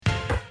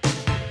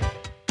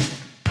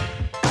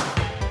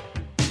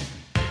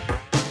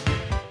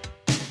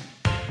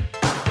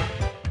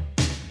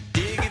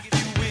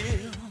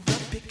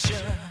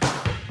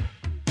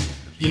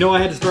You know I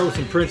had to start with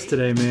some Prince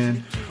today,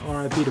 man.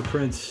 R.I.P. to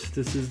Prince.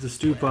 This is the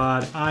Stew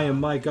Pod. I am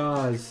Mike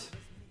Oz.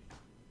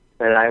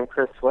 And I'm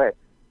Chris Swick.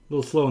 A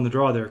little slow in the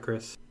draw there,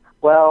 Chris.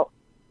 Well,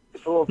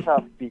 it's a little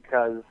tough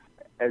because,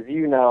 as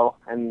you know,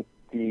 and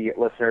the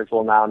listeners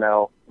will now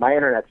know, my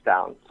internet's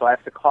down. So I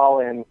have to call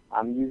in.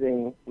 I'm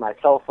using my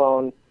cell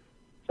phone.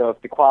 So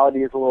if the quality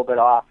is a little bit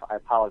off, I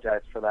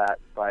apologize for that.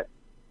 But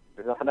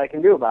there's nothing I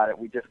can do about it.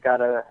 We just got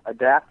to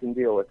adapt and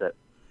deal with it.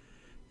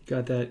 You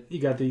got that.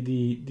 You got the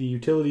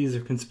utilities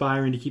are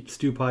conspiring to keep the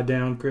Stew Pod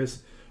down,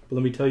 Chris. But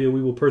let me tell you,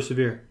 we will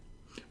persevere.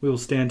 We will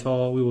stand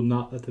tall. We will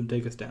not let them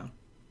take us down.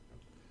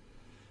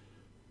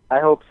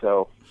 I hope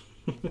so,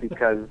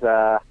 because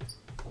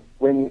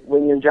when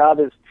your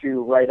job is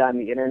to write on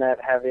the internet,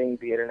 having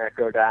the internet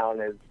go down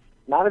is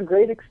not a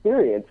great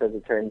experience, as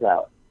it turns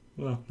out.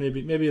 Well,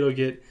 maybe it'll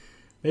get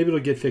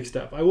fixed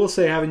up. I will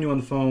say, having you on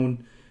the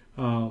phone,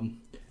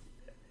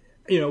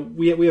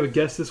 we have a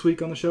guest this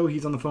week on the show.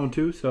 He's on the phone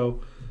too, so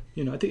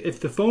I think if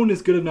the phone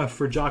is good enough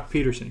for Joc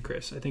Pederson,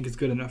 Chris, I think it's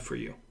good enough for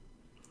you.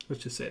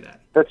 Let's just say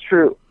that. That's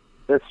true.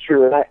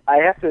 And I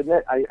have to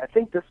admit, I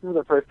think this is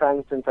the first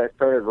time since I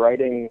started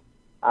writing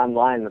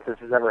online that this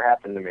has ever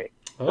happened to me.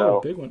 Oh,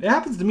 so, big one. It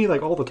happens to me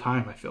like all the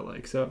time, I feel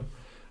like. So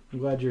I'm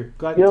glad you're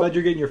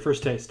getting your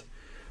first taste.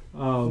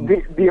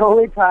 The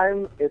only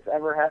time it's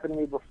ever happened to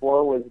me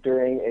before was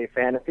during a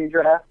fantasy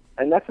draft,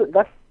 and that's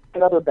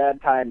another bad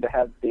time to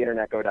have the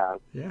internet go down.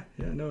 Yeah,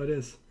 no, it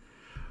is.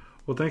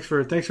 Well, thanks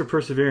for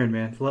persevering,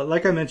 man.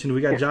 Like I mentioned, we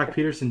got Joc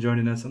Pederson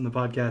joining us on the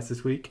podcast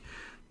this week,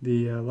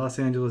 the Los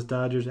Angeles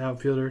Dodgers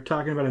outfielder,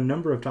 talking about a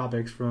number of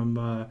topics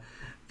from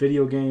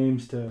video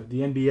games to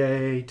the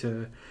NBA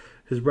to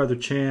his brother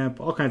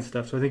Champ, all kinds of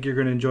stuff. So I think you're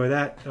going to enjoy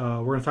that.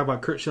 We're going to talk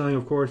about Curt Schilling,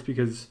 of course,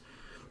 because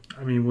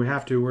we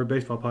have to. We're a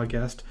baseball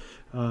podcast.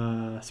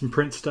 Some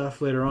Prince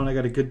stuff later on. I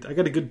got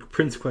a good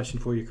Prince question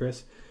for you,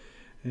 Chris.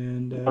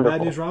 And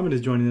Bad News Ramen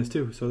is joining us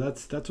too. So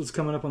that's what's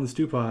coming up on the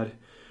Stew Pod.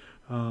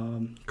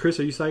 Chris,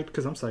 are you psyched?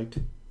 Because I'm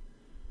psyched.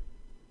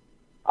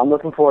 I'm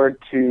looking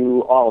forward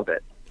to all of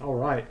it. All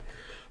right,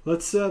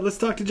 let's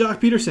talk to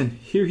Joc Pederson.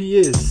 Here he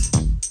is.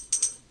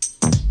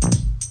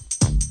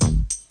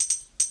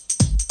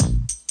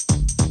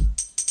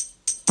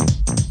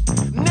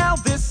 Now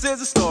this is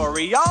a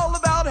story all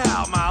about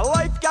how my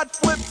life got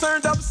flipped,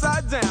 turned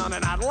upside down,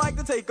 and I'd like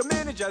to take a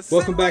minute just.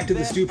 Welcome back to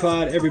the Stew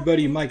Pod,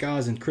 everybody. Mike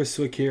Oz and Chris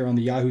Swick here on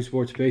the Yahoo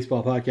Sports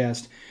Baseball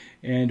Podcast,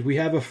 and we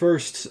have a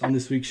first on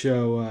this week's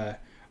show.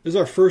 This is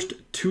our first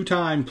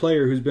two-time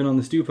player who's been on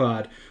the Stew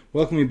Pod.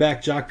 Welcoming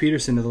back Joc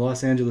Pederson to the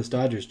Los Angeles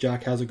Dodgers.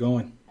 Joc, how's it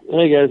going?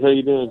 Hey guys, how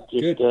you doing?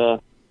 Just good.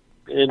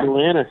 In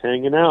Atlanta,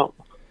 hanging out.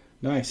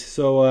 Nice.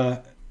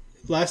 So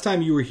last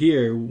time you were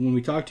here, when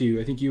we talked to you,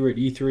 I think you were at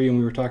E3 and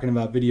we were talking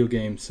about video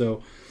games.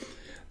 So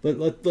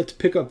let's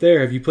pick up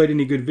there. Have you played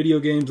any good video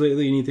games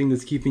lately? Anything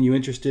that's keeping you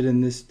interested in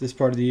this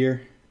part of the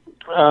year?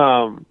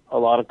 A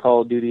lot of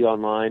Call of Duty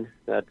Online.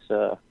 That's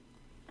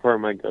part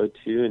of my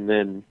go-to. And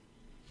then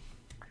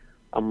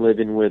I'm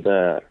living with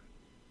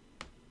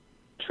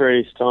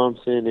Trace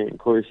Thompson and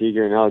Corey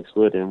Seager and Alex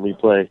Wood, and we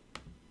play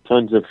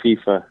tons of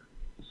FIFA.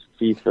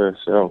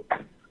 So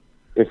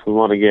if we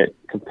want to get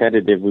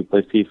competitive, we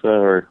play FIFA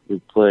or we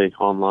play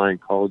online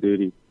Call of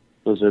Duty.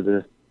 Those are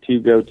the two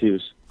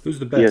go-tos. Who's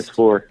the best?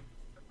 PS4.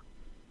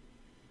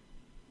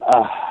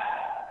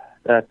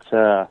 That's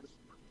a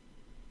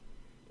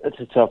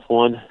tough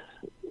one.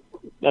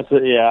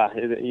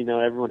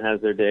 Everyone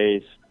has their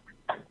days,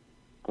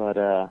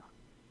 but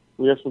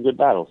we have some good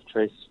battles.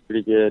 Trace is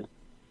pretty good.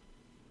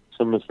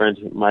 Some of his friends,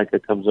 Micah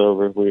comes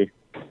over.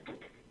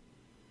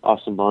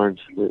 Austin Barnes.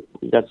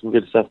 We got some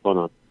good stuff going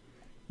on.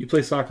 You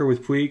play soccer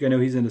with Puig? I know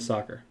he's into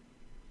soccer.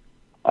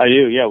 I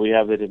do, yeah. We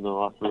have it in the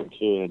locker room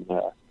too, and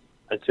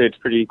I'd say it's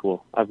pretty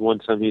equal. I've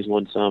won some, he's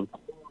won some.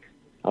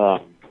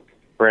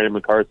 Brandon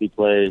McCarthy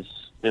plays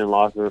in the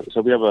locker room,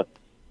 so we have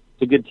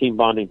it's a good team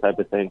bonding type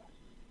of thing.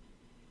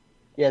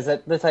 Yeah, is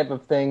that the type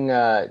of thing?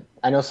 I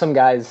know some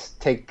guys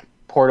take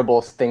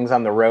portable things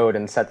on the road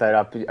and set that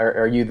up.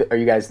 Are you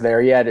guys there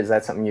yet? Is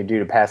that something you do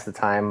to pass the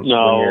time?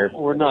 No,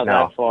 we're not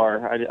that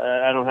far.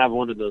 I don't have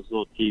one of those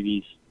little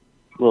TVs.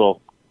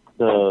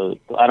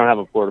 I don't have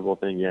a portable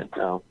thing yet.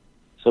 No,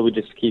 so we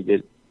just keep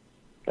it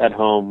at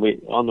home.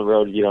 On the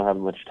road, you don't have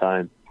much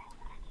time.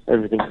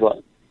 Everything's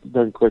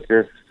done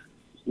quicker.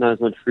 Not as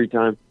much free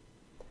time.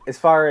 As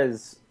far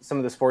as some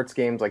of the sports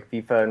games like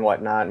FIFA and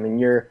whatnot,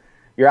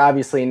 you're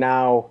obviously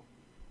now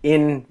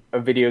in a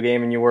video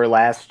game and you were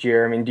last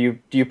year. Do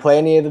you play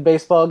any of the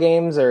baseball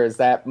games, or is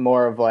that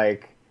more of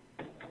like,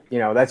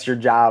 that's your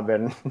job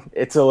and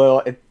it's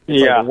like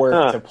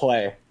work to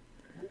play?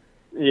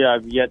 Yeah,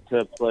 I've yet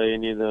to play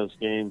any of those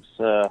games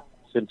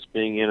since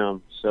being in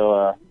them, so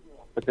I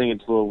think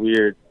it's a little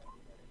weird.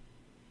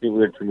 It'd be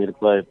weird for me to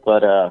play,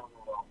 but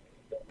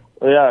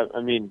yeah,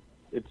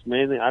 it's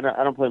mainly I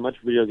don't play much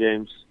video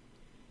games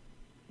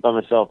by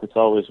myself. It's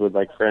always with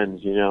like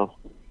friends,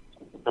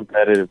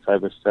 competitive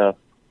type of stuff.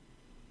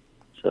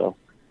 So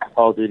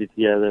Call of Duty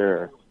together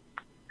or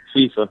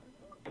FIFA.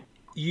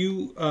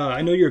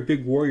 I know you're a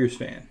big Warriors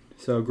fan.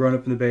 So growing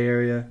up in the Bay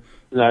Area,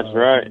 That's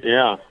right.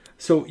 Yeah.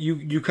 So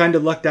you kind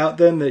of lucked out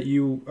then that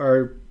you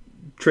are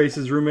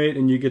Trace's roommate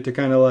and you get to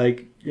kind of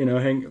like,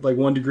 hang like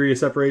 1 degree of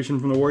separation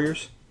from the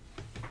Warriors?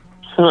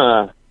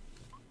 I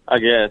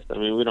guess. I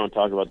mean, we don't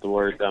talk about the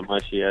Warriors that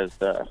much. He has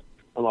a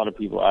lot of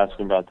people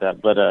asking about that.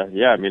 But,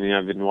 yeah, I mean,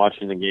 I've been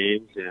watching the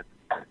games. And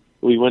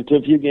we went to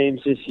a few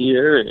games this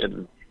year.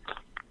 And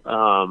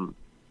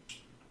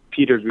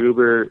Peter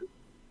Gruber,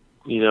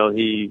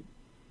 he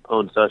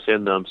owns us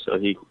in them, so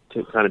he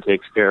kind of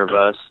takes care of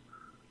us.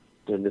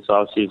 And this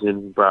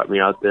offseason brought me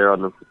out there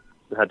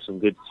had some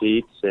good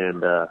seats.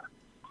 And, they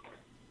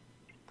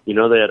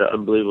had an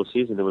unbelievable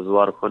season. It was a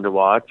lot of fun to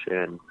watch.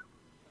 And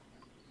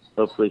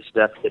hopefully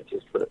Steph gets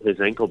his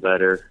ankle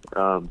better.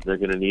 They're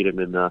going to need him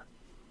to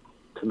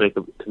make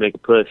a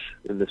push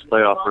in this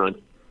playoff run.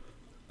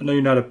 I know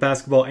you're not a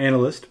basketball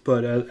analyst,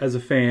 but as a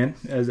fan,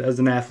 as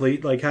an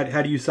athlete, like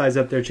how do you size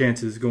up their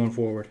chances going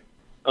forward?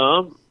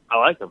 I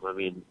like them. I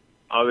mean,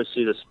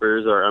 obviously the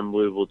Spurs are an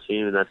unbelievable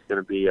team, and that's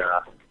going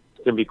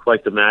to be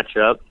quite the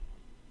matchup.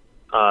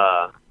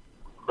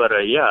 But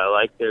yeah, I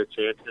like their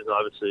chances.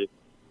 Obviously,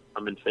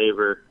 I'm in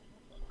favor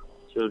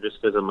too,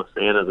 just because I'm a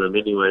fan of them,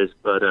 anyways.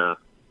 But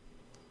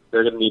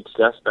they're going to need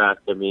Steph back.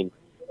 I mean,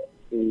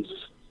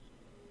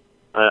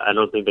 I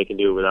don't think they can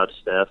do it without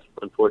Steph,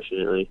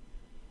 unfortunately.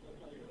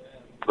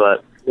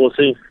 But we'll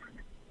see.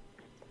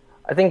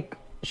 I think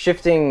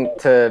shifting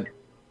to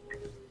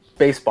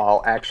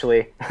baseball,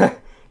 actually, a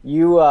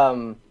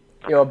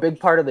big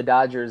part of the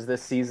Dodgers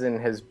this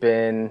season has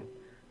been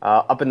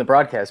up in the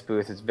broadcast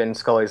booth. It's Vin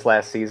Scully's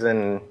last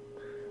season.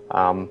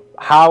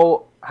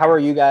 How are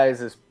you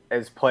guys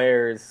as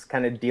players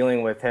kind of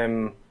dealing with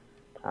him,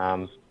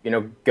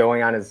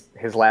 going on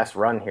his last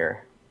run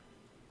here?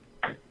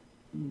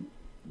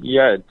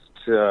 Yeah,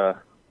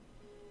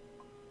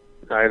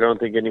 I don't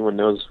think anyone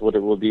knows what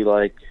it will be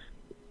like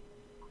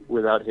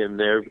without him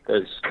there,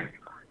 because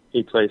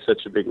he plays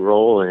such a big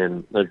role,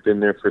 and I've been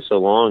there for so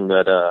long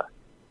that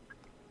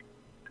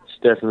it's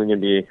definitely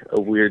going to be a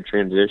weird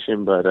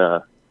transition. But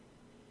I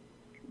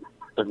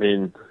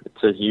mean,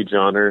 it's a huge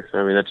honor.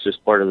 I mean, that's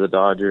just part of the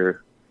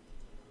Dodger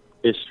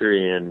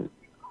history, and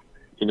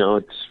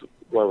it's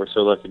why we're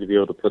so lucky to be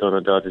able to put on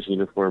a Dodgers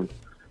uniform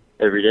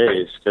every day,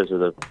 is because of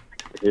the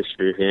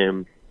history of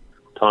him,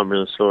 Tom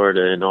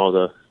Lasorda, and all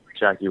the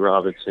Jackie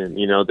Robinson.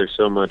 There's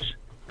so much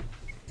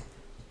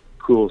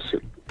cool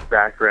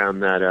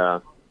background that,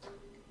 I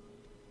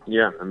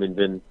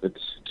mean,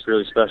 it's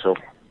really special.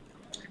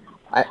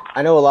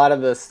 I know a lot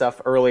of the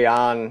stuff early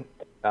on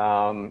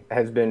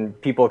has been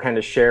people kind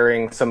of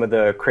sharing some of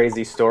the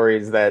crazy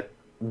stories that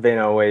Vin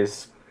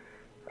always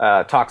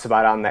talks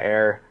about on the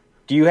air.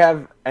 Do you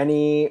have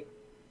any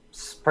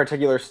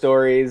particular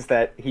stories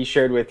that he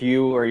shared with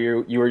you, or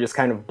you were just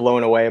kind of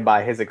blown away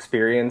by his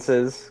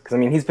experiences? Because, I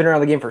mean, he's been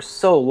around the game for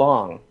so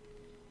long.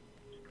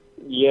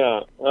 Yeah.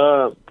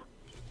 Not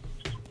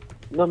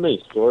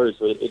many stories,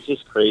 but it's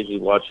just crazy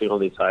watching all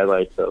these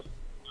highlights of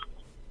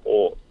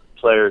old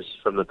players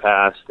from the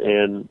past.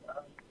 And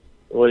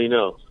what do you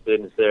know?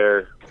 Vin's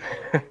there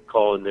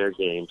calling their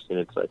games, and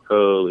it's like,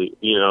 holy,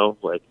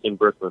 like in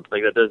Brooklyn.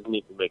 Like, that doesn't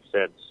even make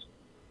sense.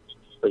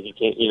 Like, you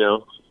can't,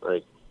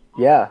 like...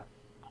 Yeah.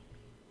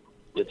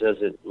 It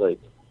doesn't, like,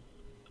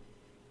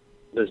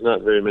 there's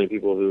not very many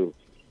people who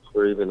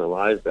were even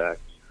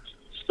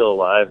still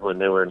alive when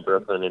they were in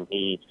Brooklyn, and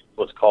he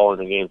was calling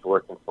the games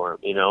working for him,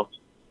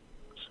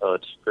 So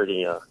it's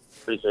pretty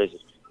crazy.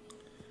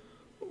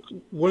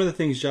 One of the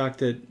things, Joc,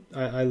 that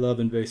I love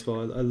in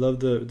baseball, I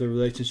love the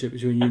relationship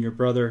between you and your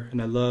brother, and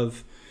I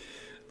love,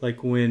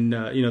 like, when,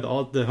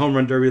 the home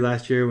run derby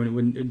last year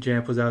when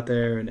Jamp was out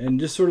there, and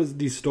just sort of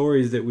these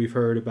stories that we've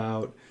heard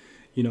about,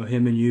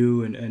 him and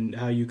you, and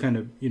how you kind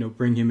of,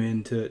 bring him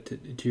into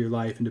your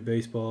life, into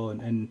baseball,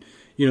 and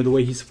the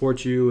way he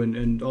supports you,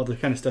 and all the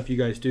kind of stuff you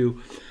guys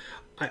do.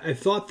 I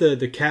thought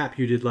the cap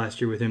you did last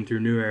year with him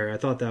through New Era, I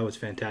thought that was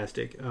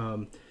fantastic.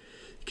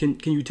 Can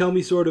you tell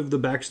me sort of the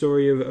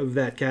backstory of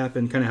that cap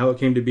and kind of how it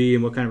came to be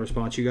and what kind of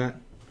response you got?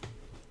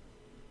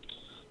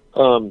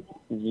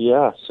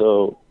 Yeah,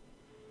 so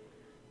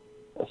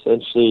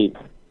essentially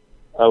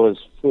I was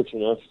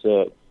fortunate enough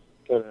to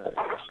kind of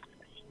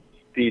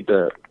be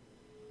the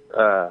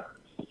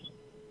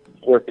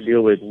work a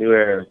deal with New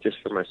Era just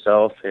for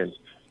myself, and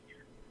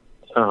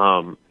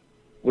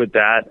with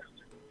that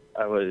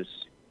I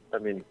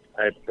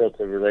built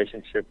a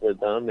relationship with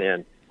them,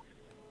 and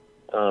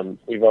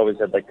we've always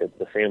had like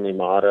the family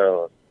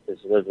motto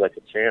is live like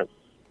a champ,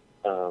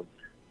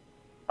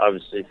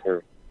 obviously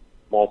for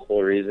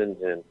multiple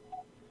reasons and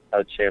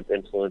how champ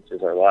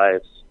influences our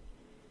lives.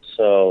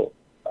 So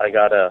I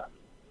got a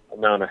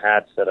amount of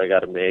hats that I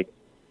got to make,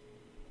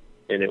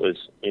 and it was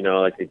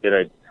like a good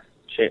idea.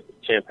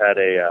 Champ had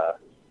a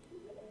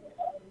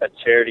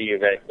charity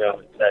event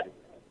going that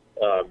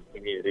we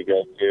needed to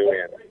go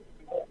to, and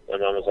my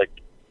mom was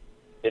like,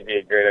 it'd be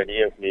a great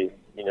idea if we,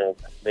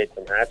 made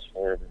some hats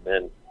for him. And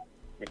then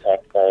we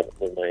talked about it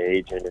with my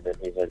agent, and then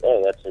he's like,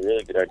 oh, that's a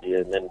really good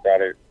idea. And then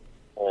brought it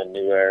on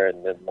New Era,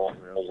 and then Mom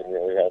Rosen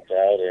really helped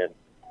out. And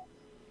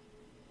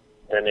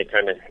then it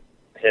kind of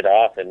hit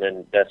off, and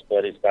then Best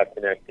Buddies got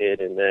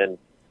connected, and then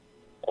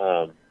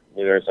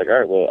we were like, all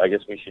right, well, I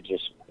guess we should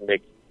just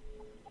make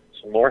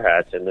some more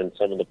hats, and then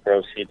some of the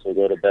proceeds will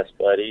go to Best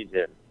Buddies,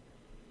 and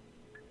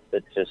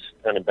it just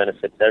kind of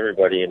benefits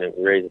everybody, and it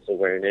raises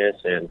awareness,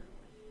 and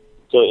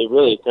so it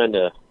really kind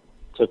of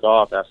took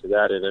off after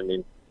that. And I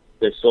mean,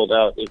 they sold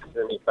out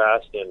extremely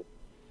fast, and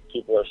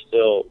people are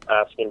still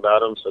asking about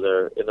them, so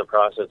they're in the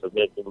process of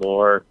making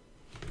more.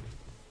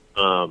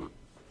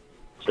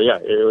 So yeah,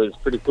 it was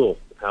pretty cool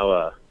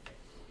how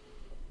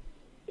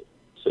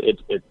so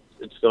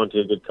it's going to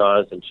a good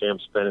cause, and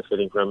Champ's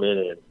benefiting from it,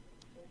 and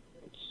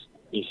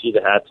you see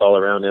the hats all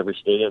around every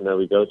stadium that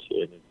we go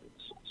to, and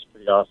it's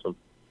pretty awesome.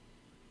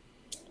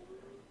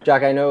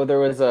 Joc, I know there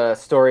was a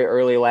story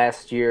early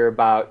last year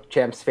about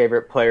Champ's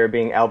favorite player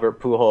being Albert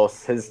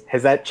Pujols.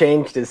 Has that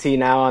changed? Is he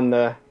now on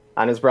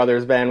his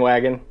brother's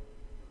bandwagon?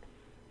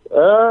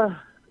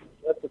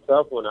 That's a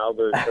tough one.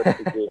 Albert's such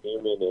a good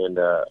human, and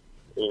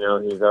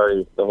he's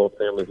already, the whole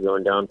family's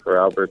going down for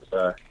Albert's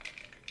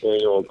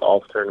annual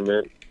golf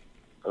tournament.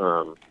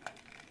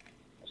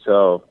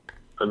 So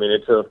I mean,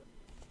 it's a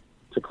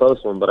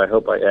close one, but I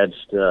hope I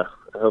edged. I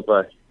hope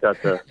I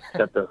got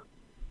the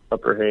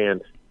upper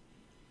hand.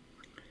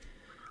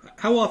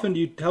 How often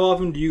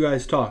do you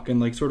guys talk, and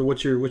like sort of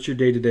what's your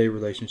day-to-day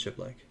relationship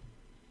like?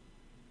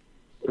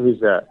 Who's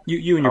that?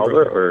 You and your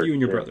Albert, brother. You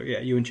and your brother. Yeah,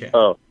 you and Champ.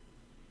 Oh.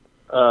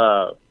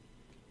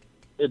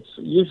 It's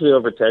usually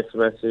over text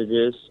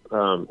messages.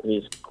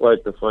 He's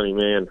quite the funny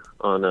man.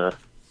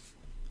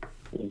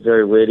 He's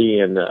very witty,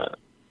 and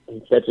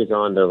he catches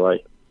on to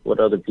like what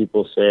other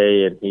people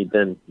say, and he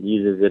then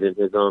uses it in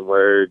his own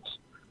words,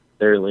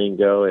 their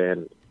lingo,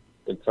 and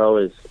it's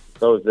always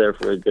there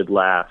for a good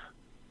laugh.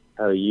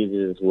 How he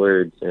uses his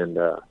words, and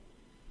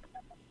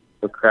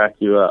he'll crack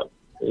you up.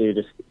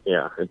 It's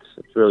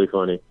really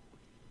funny.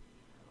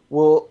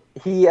 Will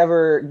he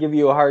ever give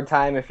you a hard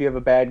time if you have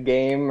a bad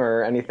game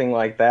or anything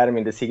like that? I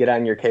mean, does he get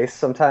on your case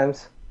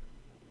sometimes?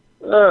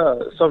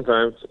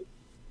 Sometimes,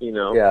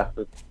 Yeah.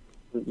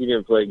 You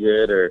didn't play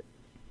good, or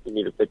you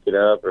need to pick it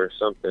up or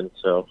something.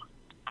 So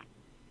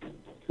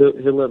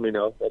he'll let me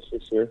know. That's for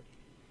sure.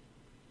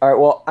 All right.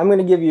 Well, I'm going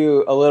to give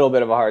you a little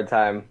bit of a hard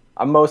time.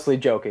 I'm mostly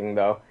joking,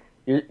 though.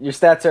 Your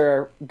stats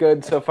are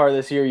good so far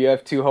this year. You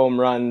have 2 home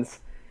runs.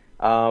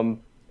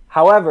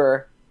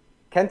 However,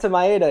 Kenta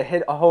Maeda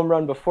hit a home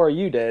run before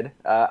you did.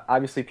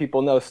 Obviously,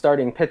 people know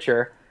starting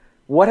pitcher.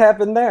 What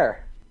happened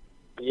there?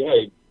 Yeah,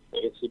 I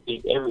guess he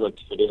beat everyone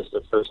to this.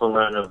 The first home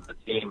run of the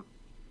team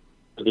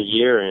of the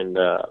year, and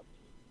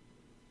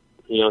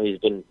he's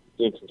been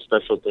doing some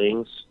special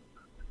things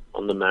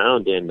on the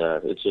mound, and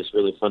it's just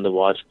really fun to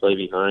watch play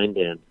behind,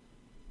 and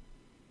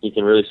he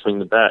can really swing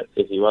the bat.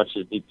 If you watch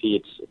his BP,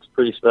 it's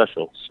pretty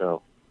special.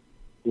 So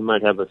he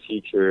might have a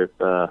future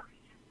on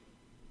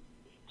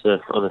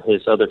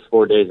his other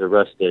 4 days of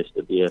rest days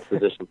to be a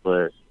position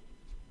player.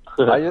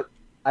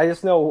 I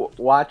just know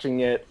watching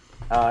it,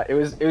 it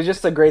was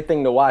just a great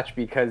thing to watch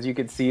because you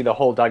could see the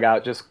whole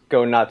dugout just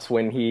go nuts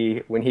when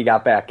he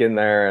got back in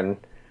there, and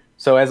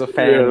so as a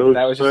fan,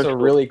 that was just a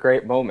really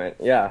great moment.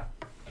 Yeah,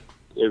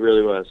 it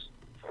really was.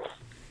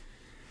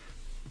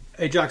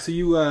 Hey, Joc, so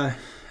you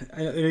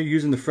I know you're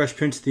using the Fresh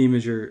Prince theme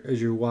as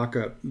your walk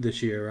up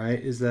this year, right?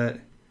 Is that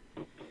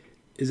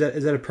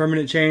a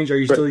permanent change? Are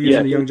you still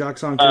using the Young Joc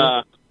song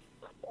too?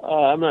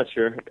 I'm not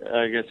sure.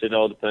 I guess it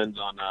all depends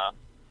on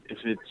if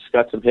it's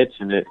got some hits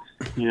in it.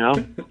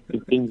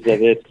 If things have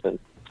hits, then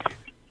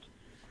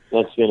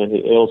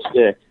it'll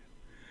stick.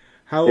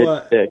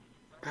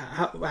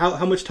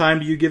 How much time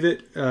do you give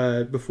it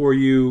before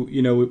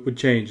it would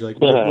change? Like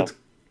what's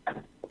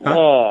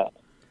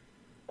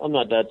I'm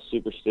not that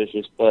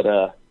superstitious, but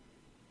a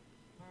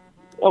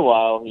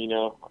while,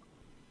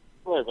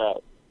 probably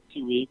about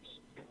 2 weeks,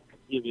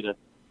 give it a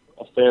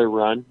fair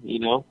run,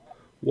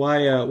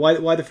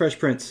 Why the Fresh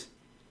Prince?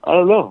 I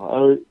don't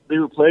know. They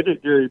were playing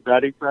it during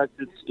batting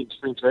practice in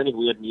spring training.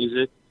 We had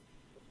music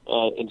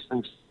in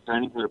spring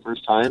training for the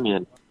first time,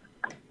 and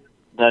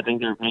I think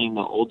they were playing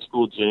the old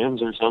school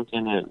jams or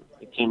something, and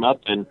it came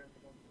up, and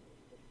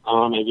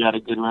maybe I had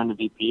a good run to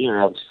BP,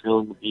 or I was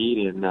feeling the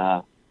beat, and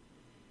I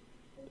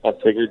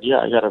figured,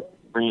 I got to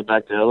bring it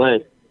back to LA.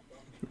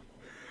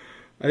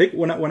 I think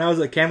when I was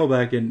at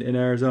Camelback in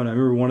Arizona, I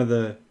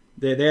remember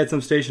they had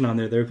some station on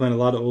there. They were playing a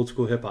lot of old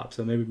school hip hop,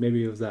 so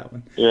maybe it was that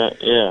one.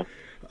 Yeah.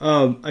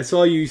 I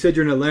saw you said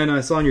you're in Atlanta.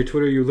 I saw on your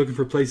Twitter you were looking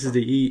for places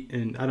to eat,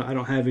 and I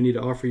don't have any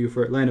to offer you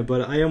for Atlanta,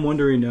 but I am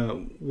wondering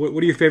what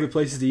are your favorite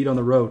places to eat on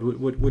the road?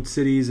 What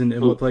cities and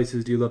what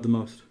places do you love the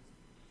most?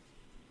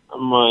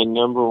 My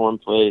number one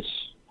place,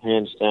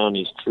 hands down,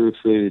 is True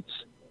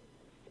Foods.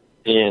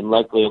 And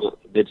luckily,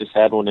 they just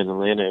had one in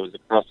Atlanta. It was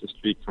across the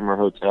street from our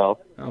hotel.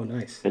 Oh,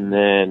 nice. And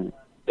then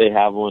they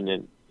have one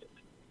in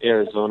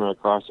Arizona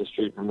across the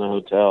street from the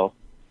hotel.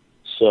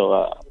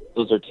 So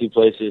those are 2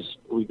 places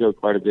we go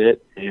quite a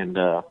bit, and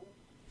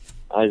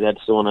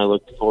that's the one I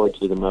look forward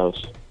to the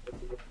most.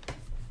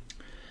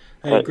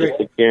 Hey, great.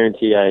 It's a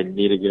guarantee I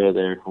need to go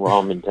there while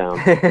I'm in town.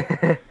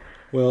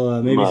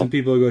 Well, maybe some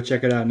people will go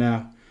check it out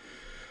now.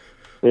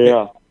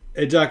 Yeah.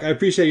 Hey, Joc, I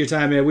appreciate your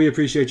time, man. We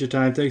appreciate your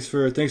time. Thanks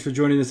for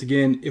joining us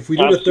again. If we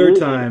do it a third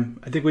time,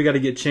 I think we got to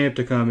get Champ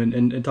to come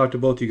and talk to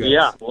both you guys.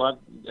 Yeah, well,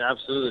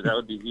 absolutely. That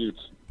would be huge.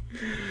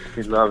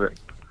 We'd love it.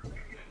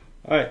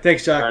 All right.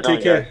 Thanks, Joc. Right,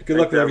 Take care. guys. Good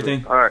luck with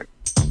everything. All right.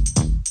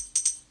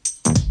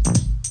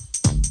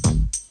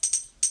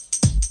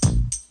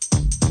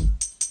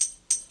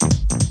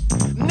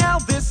 Now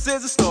this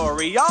is a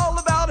story all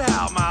about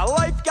how my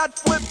life got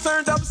flipped,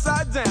 turned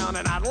upside down,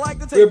 and I'd like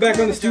to take. We're back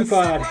on the Stew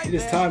Pod. It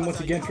is time once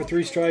again for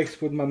 3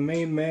 Strikes with my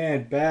main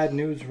man, Bad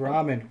News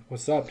Ramen.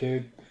 What's up,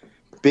 dude?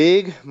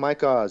 Big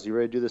Mike Oz, you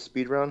ready to do the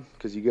speed round?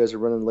 Because you guys are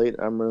running late,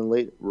 I'm running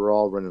late, we're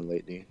all running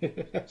late,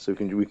 dude. So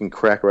we can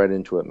crack right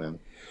into it, man.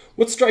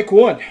 What's strike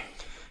one?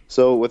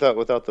 So without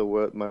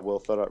my well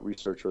thought out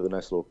research or the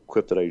nice little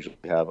quip that I usually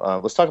have,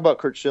 let's talk about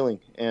Curt Schilling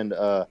and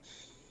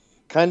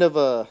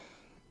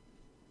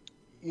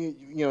you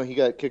know, he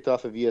got kicked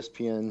off of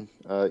ESPN.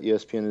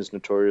 ESPN is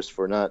notorious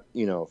for not,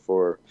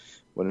 for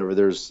whenever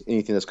there's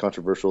anything that's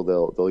controversial,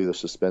 they'll either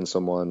suspend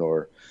someone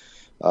or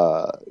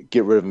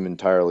get rid of him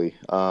entirely.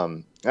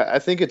 I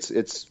think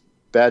it's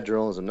bad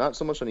journalism, not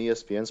so much on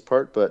ESPN's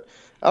part, but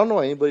I don't know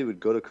why anybody would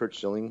go to Curt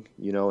Schilling,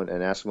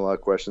 and ask him a lot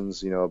of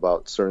questions,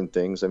 about certain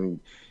things. I mean,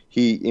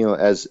 he,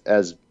 as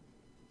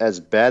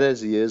bad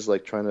as he is,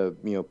 like trying to,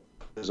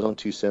 put his own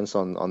 2 cents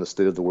on the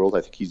state of the world,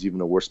 I think he's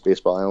even a worse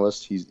baseball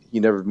analyst. He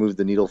never moved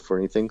the needle for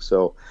anything.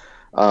 So,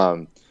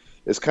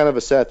 it's kind of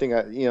a sad thing.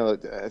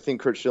 I think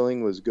Curt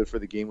Schilling was good for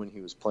the game when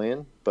he was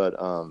playing, but,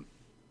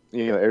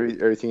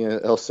 everything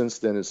else since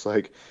then, it's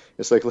like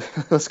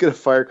let's get a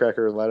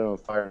firecracker and light it on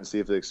fire and see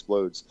if it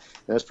explodes.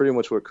 And that's pretty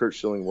much what Curt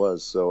Schilling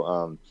was.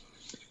 So,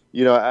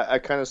 I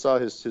kind of saw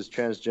his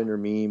transgender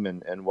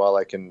meme, and while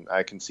I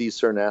can see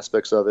certain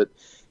aspects of it,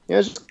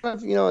 it's just kind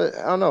of,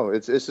 I don't know.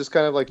 It's just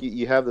kind of like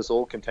you have this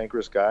old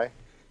cantankerous guy,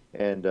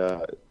 and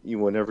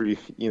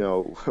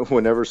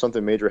whenever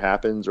something major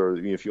happens, or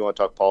if you want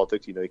to talk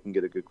politics, you can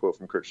get a good quote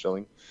from Curt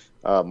Schilling.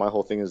 My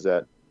whole thing is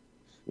that,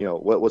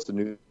 what's the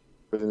new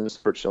than this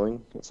Curt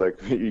Schilling? It's like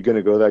you're going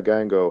to go to that guy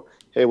and go,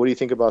 hey, what do you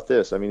think about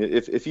this? I mean,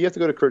 if you have to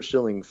go to Curt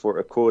Schilling for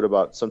a quote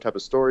about some type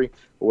of story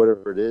or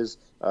whatever it is,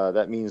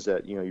 that means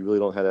that you really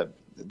don't have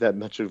that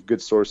much of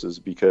good sources,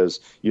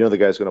 because the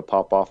guy's going to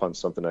pop off on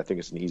something. I think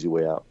it's an easy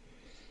way out.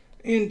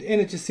 And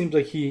it just seems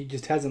like he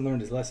just hasn't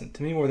learned his lesson.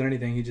 To me, more than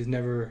anything, he just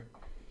never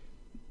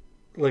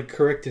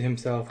corrected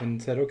himself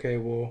and said, okay,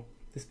 well,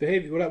 this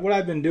behavior, what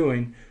I've been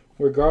doing,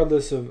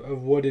 regardless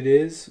of what it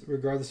is,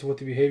 regardless of what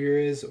the behavior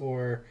is,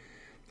 or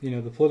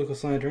the political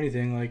slant or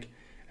anything,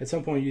 at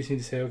some point you just need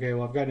to say, okay,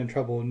 well, I've gotten in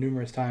trouble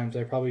numerous times.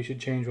 I probably should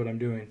change what I'm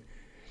doing.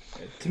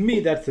 To me,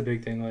 that's the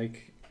big thing.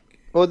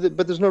 Well,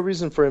 but there's no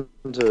reason for him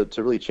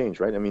to really change,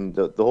 right? I mean,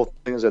 the whole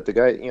thing is that the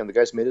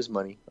guy's made his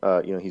money.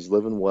 He's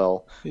living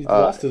well. He's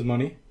lost his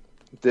money.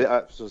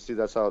 So see,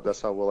 that's how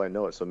well I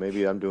know it. So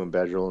maybe I'm doing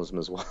bad journalism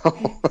as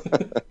well.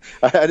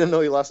 I didn't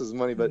know he lost his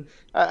money, but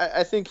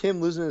I think him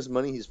losing his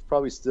money, he's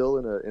probably still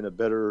in a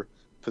better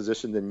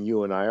position than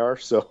you and I are.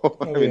 So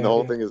the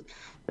whole thing is,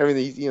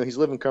 he's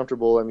living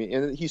comfortable. I mean,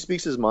 and he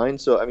speaks his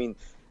mind. So I mean,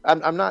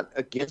 I'm not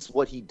against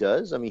what he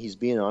does. I mean, he's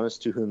being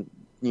honest to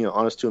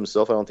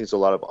himself. I don't think there's a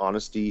lot of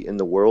honesty in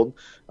the world.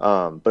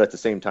 But at the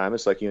same time,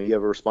 it's like, you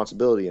have a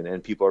responsibility,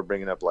 and people are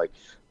bringing up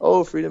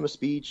freedom of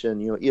speech,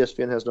 and,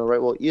 ESPN has no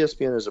right. Well,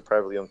 ESPN is a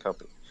privately owned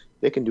company.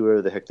 They can do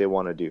whatever the heck they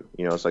want to do.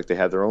 It's like they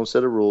have their own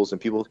set of rules, and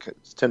people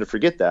tend to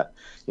forget that.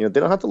 They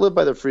don't have to live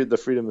by the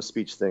freedom of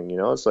speech thing.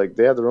 It's like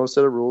they have their own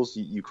set of rules.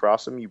 You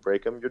cross them, you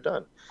break them, you're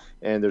done.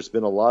 And there's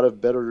been a lot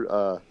of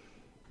better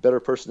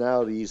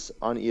personalities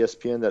on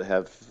ESPN that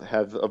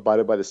have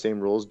abided by the same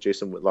rules.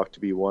 Jason Whitlock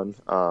to be one.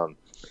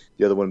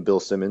 The other one, Bill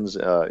Simmons.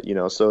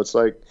 So it's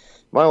like,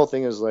 my whole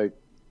thing is like,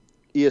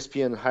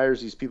 ESPN hires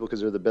these people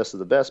because they're the best of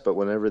the best, but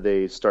whenever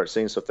they start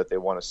saying stuff that they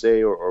want to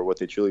say or what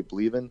they truly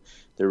believe in,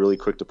 they're really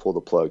quick to pull the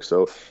plug.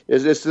 So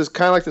it's just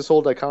kind of like this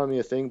whole dichotomy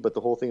of thing, but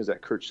the whole thing is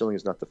that Curt Schilling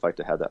is not the fight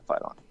to have that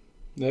fight on.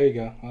 There you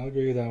go. I'll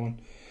agree with that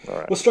one. All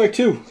right. Well, strike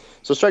two.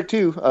 So strike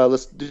two,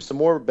 let's do some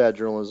more bad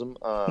journalism.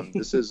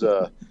 This is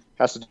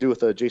has to do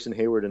with Jason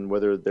Hayward and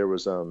whether there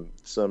was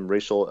some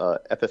racial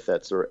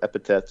epithets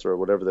or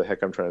whatever the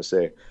heck I'm trying to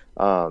say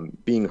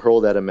being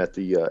hurled at him at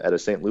a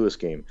St. Louis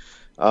game.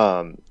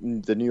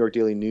 The New York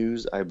Daily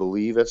News, I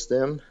believe that's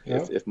them.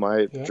 Yeah. If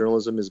my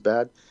journalism is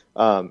bad,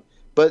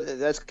 but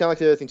that's kind of like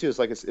the other thing too. It's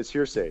like it's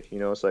hearsay.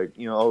 It's like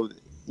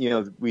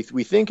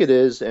we think it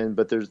is,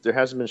 but there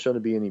hasn't been shown to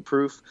be any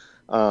proof.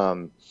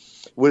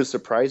 Would it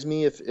surprise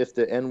me if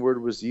the N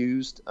word was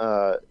used?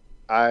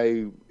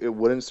 It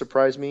wouldn't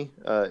surprise me.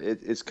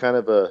 It's kind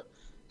of a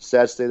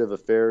sad state of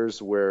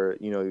affairs where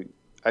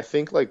I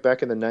think like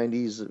back in the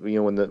 90s,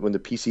 when the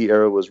PC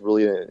era was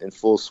really in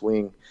full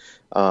swing.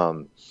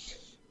 To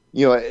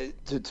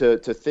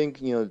think,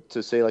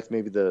 to say like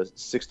maybe the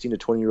 16 to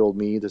 20-year-old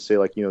me to say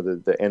like,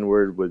 the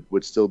N-word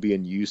would still be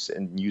in use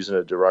and used in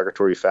a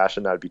derogatory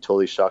fashion, I'd be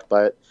totally shocked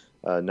by it.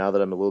 Now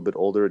that I'm a little bit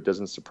older, it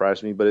doesn't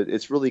surprise me, but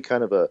it's really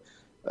kind of a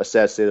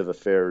sad state of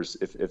affairs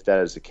if that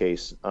is the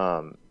case.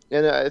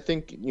 And I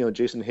think,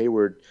 Jason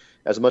Hayward,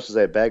 as much as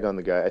I bag on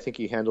the guy, I think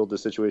he handled the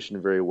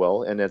situation very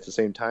well. And at the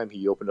same time,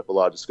 he opened up a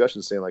lot of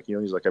discussion saying like,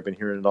 he's like, I've been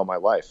hearing it all my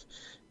life,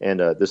 and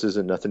this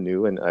isn't nothing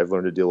new, and I've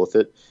learned to deal with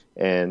it.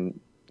 And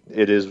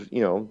it is,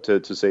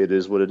 to say it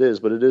is what it is,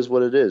 but it is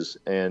what it is.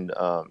 And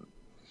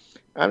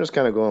I'm just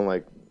kind of going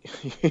like,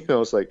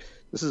 it's like,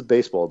 this is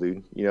baseball,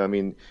 dude. I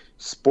mean,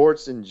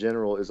 sports in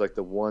general is like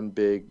the one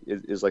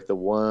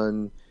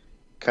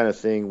kind of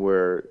thing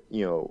where,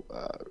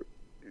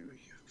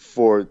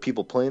 for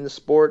people playing the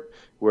sport,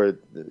 where,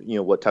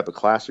 what type of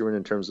class you're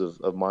in terms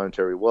of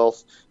monetary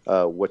wealth,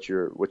 what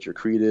your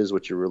creed is,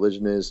 what your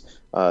religion is.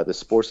 The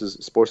sports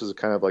is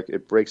kind of like,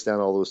 it breaks down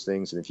all those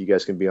things. And if you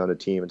guys can be on a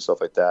team and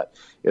stuff like that,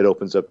 it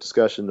opens up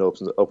discussion,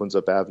 opens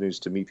up avenues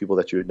to meet people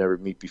that you would never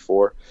meet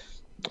before.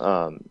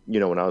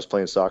 When I was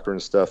playing soccer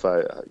and stuff,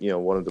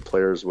 one of the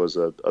players was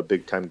a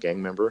big time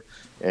gang member,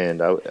 and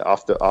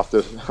off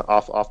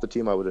the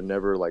team, I would have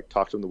never like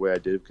talked to him the way I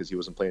did because he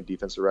wasn't playing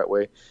defense the right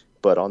way.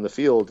 But on the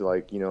field,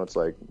 it's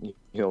like,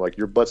 like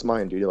your butt's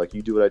mine, dude. Like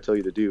you do what I tell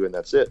you to do, and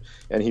that's it.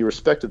 And he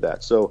respected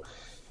that. So,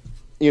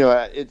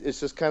 it's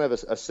just kind of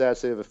a sad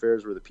state of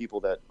affairs where the people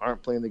that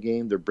aren't playing the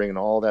game, they're bringing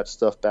all that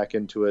stuff back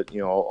into it,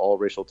 all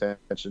racial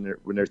tension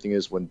when everything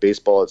is, when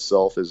baseball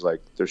itself is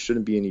like, there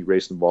shouldn't be any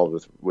race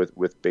involved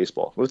with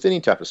baseball, with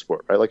any type of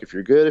sport, right? Like if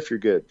you're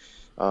good.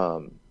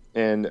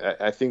 And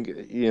I think,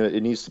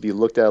 it needs to be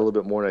looked at a little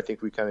bit more. And I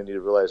think we kind of need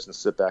to realize and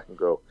sit back and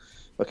go,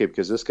 okay,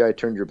 because this guy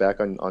turned your back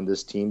on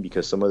this team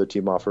because some other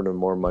team offered him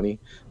more money.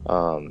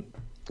 You're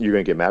going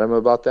to get mad at him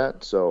about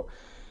that. So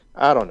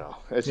I don't know.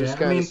 It's just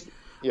kind of...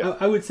 Yeah.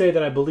 I would say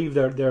that I believe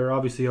there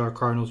obviously are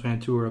Cardinals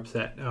fans who are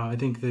upset. I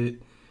think that,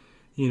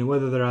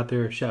 whether they're out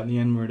there shouting the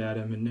N-word at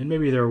him, and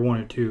maybe there are one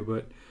or two,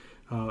 but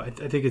I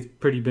think it's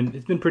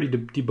been pretty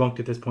debunked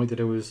at this point that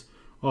it was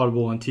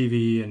audible on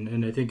TV,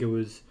 and I think it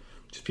was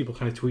just people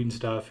kind of tweeting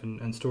stuff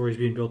and stories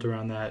being built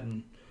around that.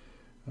 And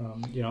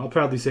I'll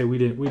proudly say we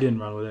didn't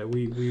run with it.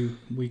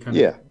 We kind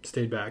of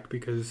stayed back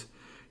because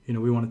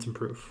we wanted some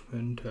proof,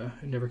 and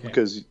it never came.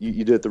 Because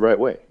you did it the right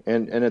way.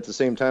 And at the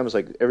same time, it's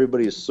like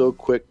everybody is so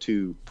quick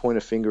to point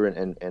a finger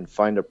and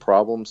find a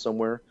problem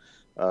somewhere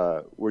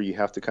where you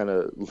have to kind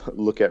of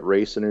look at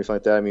race and everything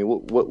like that. I mean,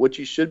 what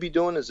you should be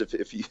doing is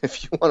if you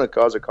want to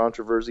cause a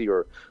controversy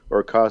or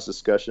cause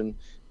discussion,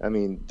 I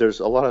mean, there's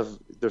a lot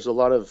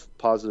of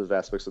positive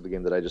aspects of the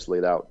game that I just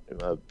laid out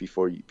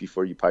before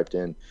you piped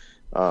in.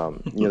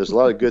 There's a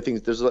lot of good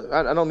things.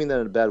 I don't mean that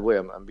in a bad way.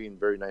 I'm being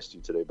very nice to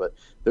you today, but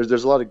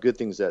there's a lot of good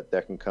things that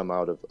can come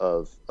out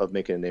of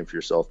making a name for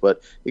yourself.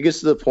 But it gets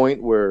to the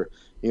point where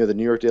the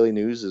New York Daily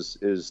News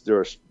is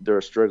they're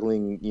a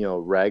struggling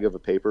rag of a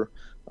paper.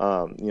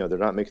 They're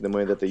not making the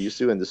money that they used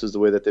to, and this is the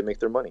way that they make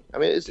their money. I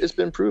mean, it's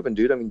been proven,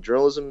 dude. I mean,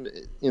 journalism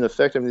in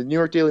effect. I mean, the New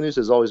York Daily News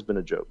has always been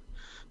a joke.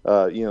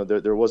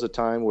 There was a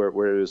time where it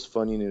was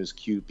funny and it was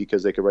cute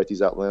because they could write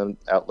these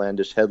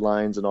outlandish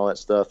headlines and all that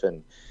stuff,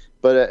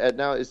 but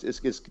now it's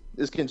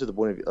getting to the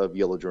point of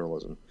yellow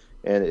journalism,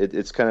 and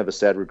it's kind of a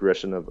sad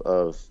regression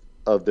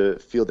of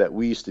the field that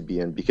we used to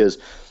be in, because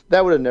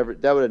that would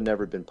have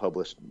never been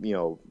published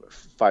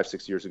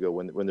 5-6 years ago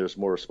when there's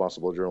more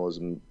responsible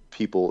journalism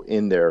people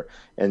in there,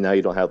 and now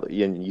you don't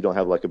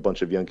have like a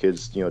bunch of young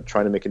kids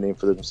trying to make a name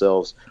for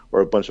themselves,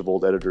 or a bunch of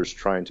old editors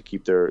trying to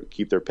keep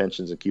their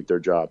pensions and keep their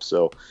jobs.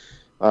 So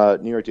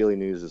New York Daily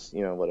News is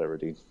whatever,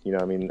 dude.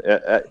 I mean,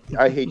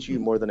 I hate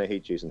you more than I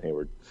hate Jason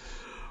Hayward.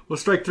 Well,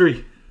 strike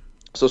three.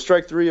 So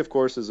strike three, of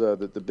course, is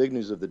the big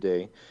news of the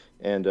day.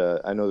 And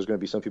I know there's going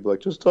to be some people like,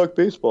 just talk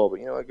baseball, but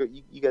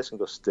you guys can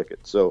go stick it.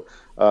 So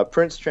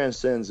Prince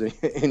transcends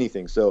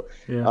anything. So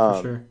yeah,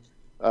 for sure.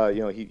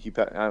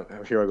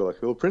 Here I go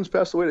like, well, Prince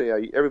passed away. Yeah,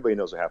 everybody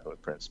knows what happened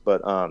with Prince,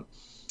 but I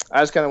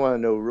just kind of want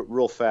to know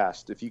real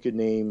fast if you could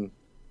name,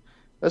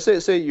 let's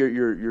say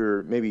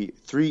your maybe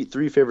three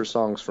favorite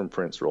songs from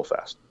Prince, real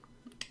fast.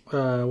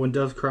 When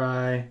Doves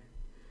Cry.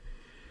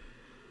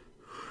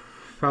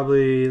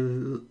 Probably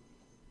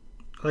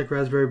like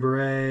Raspberry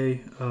Beret.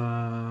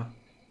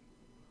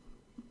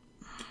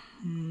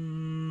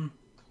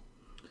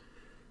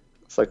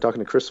 It's like talking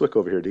to Chris Swick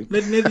over here, dude.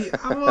 Maybe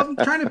I'm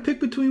trying to pick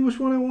between which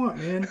one I want,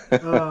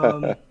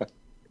 man.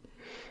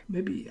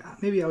 Maybe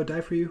I Would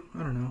Die For You. I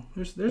don't know.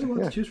 There's a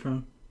lot to choose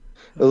from.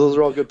 Those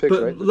are all good picks,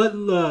 right?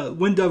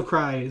 When Dove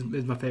Cry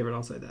is my favorite.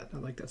 I'll say that. I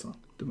like that song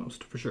the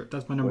most, for sure.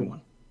 That's my number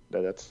one.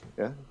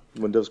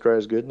 When Doves Cry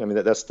is good. I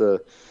mean, that's kind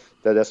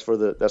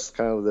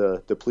of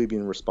the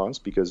plebeian response,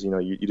 because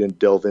you didn't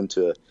delve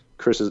into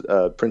Prince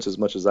as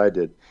much as I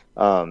did.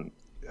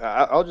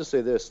 I'll just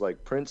say this,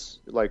 like Prince,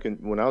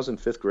 when I was in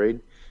 5th grade,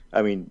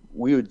 I mean,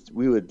 we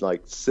would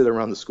like sit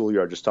around the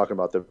schoolyard just talking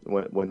about the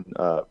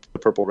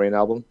Purple Rain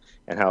album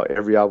and how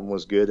every album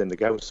was good, and the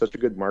guy was such a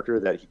good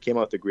marketer that he came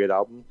out with a great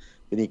album.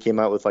 Then he came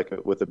out with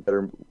a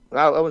better,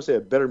 I wouldn't say a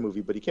better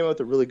movie, but he came out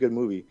with a really good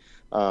movie.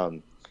 A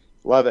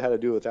lot of it had to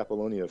do with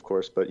Apollonia, of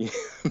course, but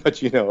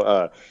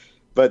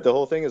but the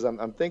whole thing is,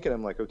 I'm thinking,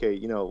 I'm like, okay,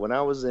 when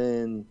I was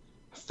in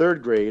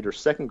 3rd grade or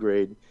 2nd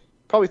grade,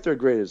 probably 3rd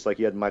grade, is like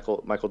you had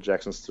Michael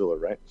Jackson's Thriller,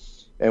 right?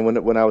 And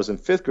when I was in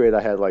 5th grade,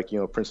 I had like,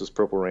 Princess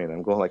Purple Rain.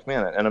 I'm going like,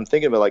 man, and I'm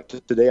thinking about like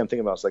today. I'm thinking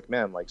about it's like,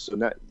 man, like so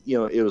now,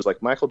 it was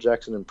like Michael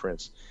Jackson and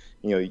Prince.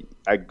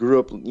 I grew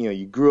up,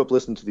 you grew up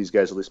listening to these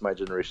guys. At least my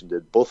generation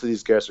did. Both of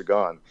these guys are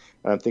gone,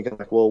 and I'm thinking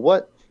like, well,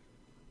 what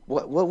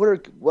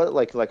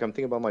like I'm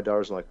thinking about my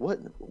daughters and like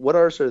what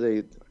artists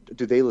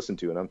do they listen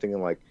to? And I'm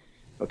thinking like,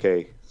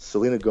 okay,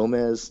 Selena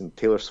Gomez and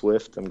Taylor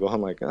Swift. I'm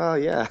going like, oh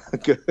yeah,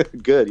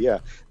 good, yeah.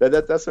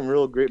 That's some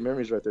real great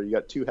memories right there. You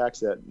got two hacks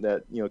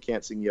that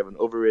can't sing. You have an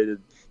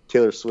overrated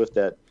Taylor Swift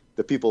that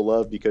the people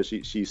love because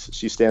she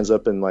stands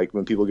up and like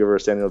when people give her a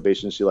standing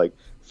ovation, she like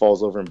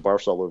falls over and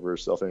barfs all over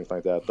herself, anything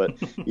like that. But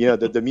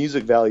the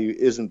music value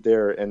isn't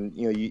there, and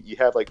you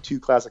have like two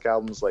classic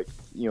albums like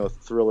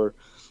Thriller.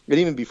 And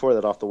even before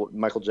that,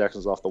 Michael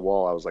Jackson's Off the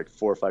Wall, I was like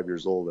 4 or 5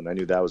 years old, and I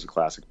knew that was a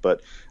classic.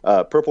 But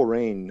Purple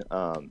Rain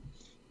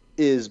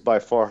is by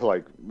far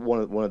like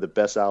one of the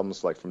best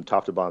albums, like from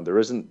top to bottom. There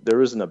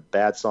isn't a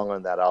bad song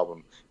on that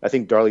album. I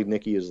think Darling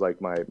Nikki is like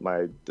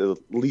the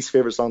least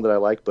favorite song that I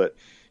like. But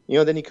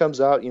then he comes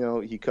out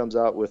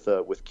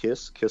with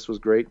Kiss. Kiss was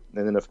great,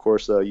 and then of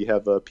course you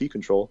have P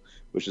Control,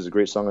 which is a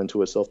great song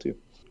unto itself too.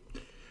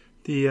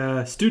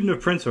 The student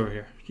of Prince over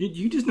here.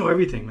 You just know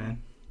everything,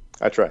 man.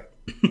 I try.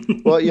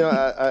 Well,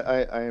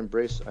 I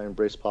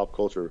embrace pop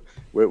culture,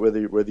 whether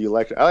you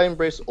like it. I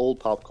embrace old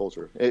pop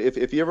culture.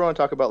 If you ever want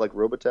to talk about like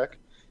Robotech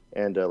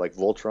and like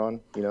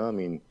Voltron,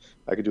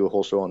 I could do a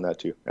whole show on that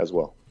too as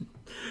well.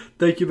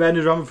 Thank you, Bad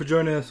News Ramen, for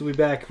joining us. We'll be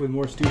back with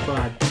more Stu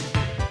Pod.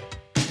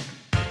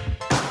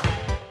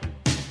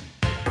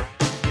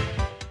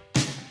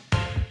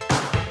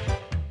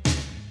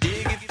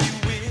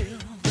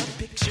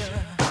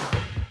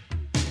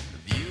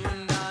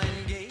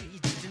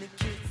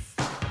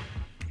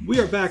 We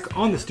are back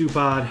on the Stu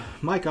Pod.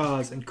 Mike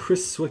Oz and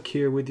Chris Swick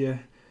here with you.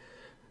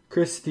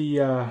 Chris,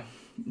 I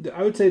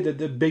would say that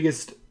the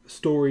biggest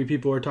story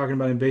people are talking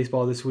about in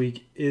baseball this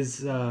week is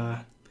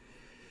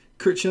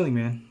Curt Schilling,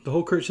 man. The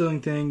whole Curt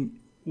Schilling thing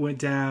went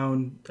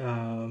down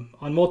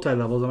on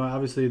multi-levels.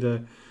 Obviously,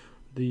 the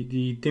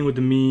thing with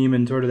the meme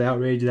and sort of the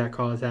outrage that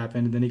caused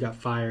happened, and then he got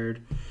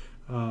fired.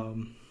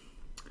 And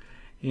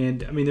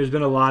there's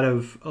been a lot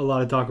of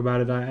talk about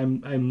it.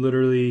 I'm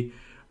literally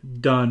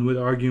done with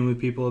arguing with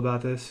people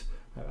about this.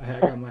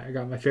 I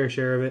got my fair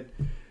share of it.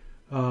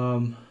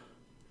 So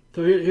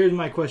here's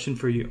my question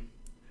for you.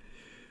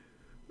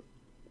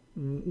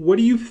 What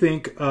do you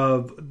think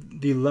of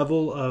the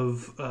level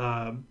of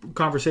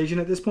conversation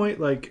at this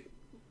point? Like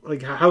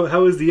how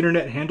has the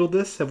internet handled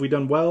this? Have we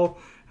done well?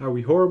 Are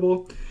we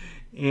horrible?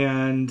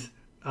 And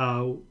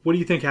what do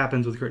you think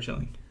happens with Curt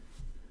Schilling?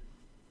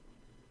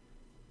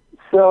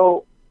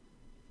 So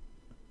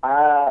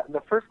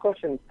the first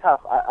question is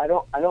tough. I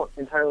don't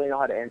entirely know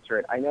how to answer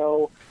it. I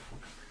know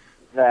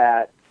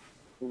that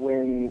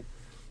when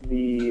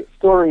the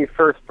story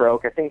first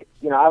broke, I think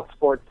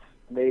Outsports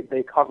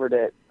they covered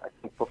it I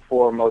think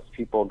before most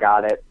people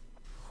got it,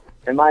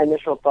 and my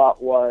initial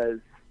thought was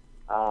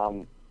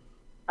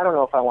I don't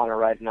know if I want to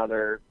write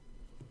another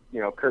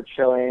Curt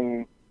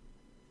Schilling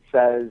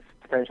says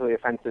potentially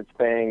offensive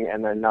thing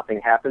and then nothing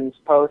happens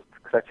post,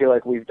 because I feel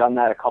like we've done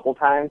that a couple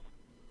times.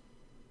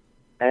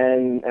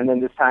 And then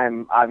this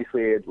time,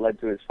 obviously, it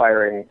led to his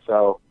firing.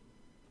 So,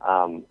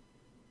 I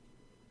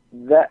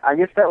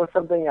guess that was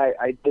something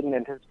I didn't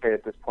anticipate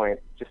at this point,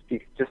 just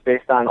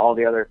based on all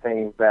the other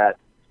things that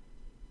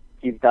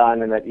he's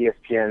done and that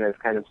ESPN has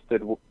kind of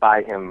stood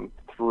by him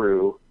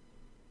through.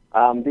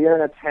 The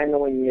internet's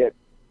handling it,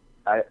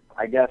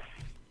 I guess,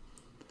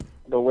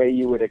 the way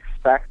you would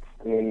expect.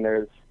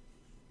 There's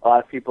a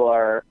lot of people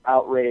are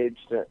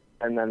outraged,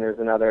 and then there's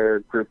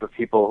another group of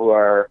people who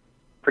are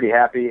pretty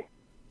happy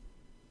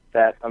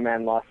that a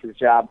man lost his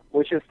job,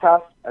 which is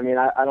tough. I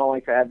don't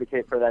like to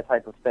advocate for that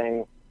type of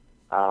thing.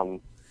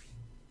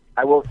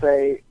 I will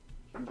say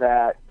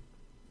that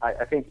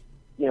I think,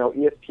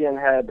 ESPN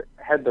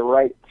had the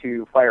right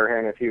to fire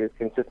him if he was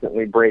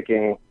consistently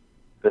breaking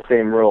the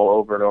same rule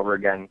over and over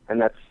again, and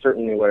that's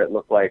certainly what it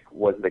looked like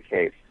was the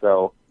case.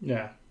 So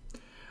yeah,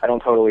 I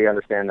don't totally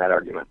understand that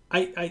argument.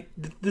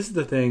 This is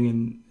the thing,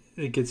 and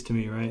it gets to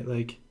me, right?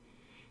 Like,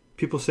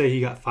 people say he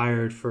got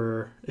fired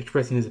for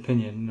expressing his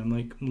opinion, and I'm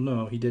like,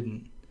 no, he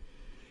didn't.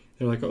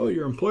 They're like, oh,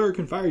 your employer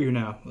can fire you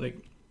now, like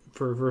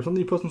for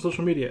something you post on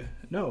social media.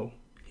 No,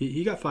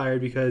 he got fired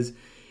because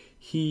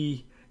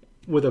he,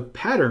 with a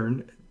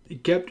pattern,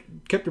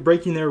 kept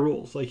breaking their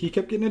rules. Like, he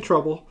kept getting in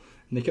trouble,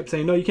 and they kept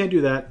saying, no, you can't do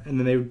that, and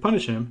then they would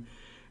punish him,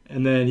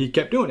 and then he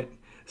kept doing it.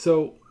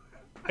 So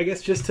I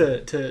guess just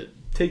to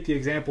take the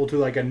example to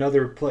like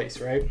another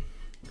place, right?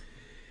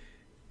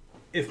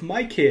 If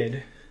my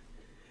kid,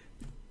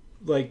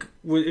 like,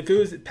 if it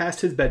was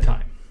past his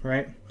bedtime,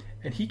 right,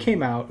 and he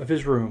came out of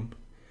his room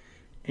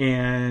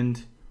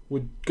and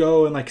would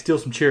go and like steal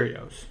some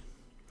Cheerios,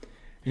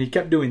 and he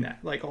kept doing that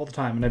like all the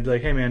time, and I'd be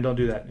like, hey man, don't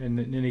do that, and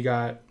then he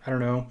got, I don't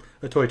know,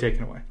 a toy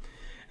taken away,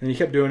 and he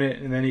kept doing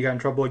it, and then he got in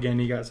trouble again,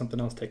 he got something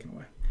else taken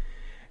away,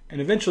 and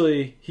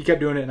eventually he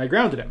kept doing it, and I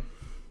grounded him.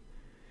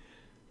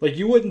 Like,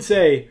 you wouldn't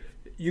say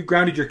you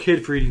grounded your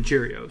kid for eating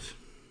Cheerios.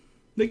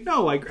 Like,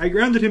 no, I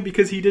grounded him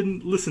because he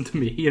didn't listen to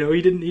me. He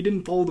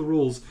didn't follow the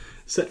rules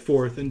set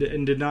forth and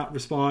did not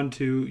respond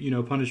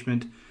to,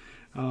 punishment.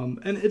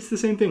 And it's the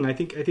same thing. I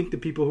think the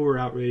people who were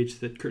outraged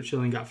that Curt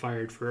Schilling got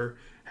fired for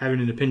having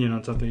an opinion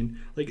on something,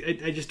 like,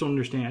 I just don't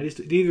understand.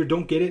 They either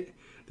don't get it,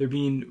 they're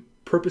being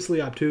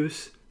purposely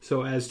obtuse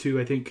so as to,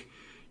 I think,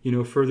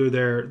 further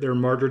their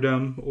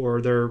martyrdom,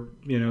 or their,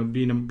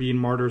 being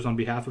martyrs on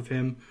behalf of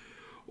him,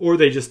 or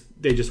they just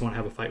want to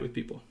have a fight with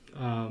people.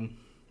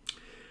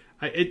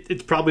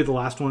 It's probably the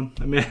last one.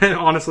 I mean,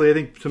 honestly, I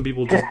think some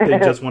people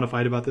just want to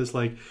fight about this.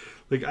 I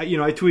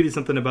tweeted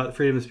something about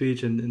freedom of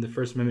speech and the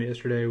First Amendment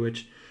yesterday,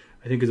 which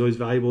I think is always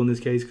valuable in this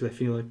case, because I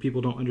feel like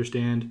people don't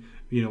understand,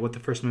 what the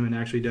First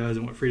Amendment actually does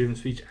and what freedom of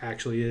speech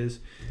actually is.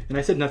 And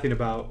I said nothing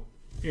about,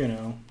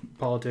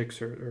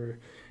 politics or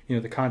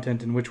the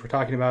content in which we're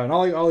talking about, and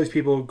all these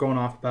people going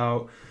off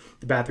about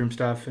the bathroom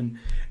stuff, and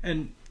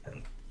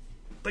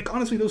like,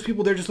 honestly, those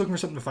people, they're just looking for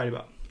something to fight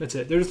about. That's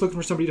it. They're just looking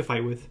for somebody to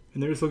fight with,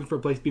 and they're just looking for a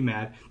place to be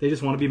mad. They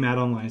just want to be mad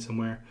online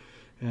somewhere,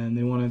 and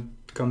they want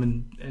to come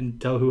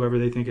and tell whoever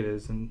they think it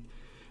is. And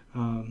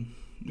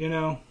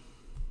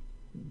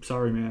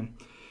sorry, man.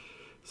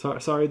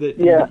 Sorry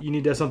that you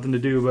need to have something to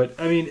do, but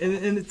I mean,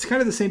 and it's kind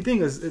of the same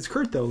thing as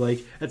Curt, though. Like,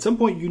 at some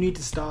point, you need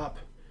to stop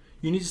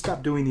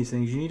doing these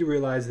things. You need to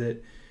realize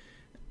that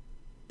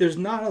there's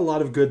not a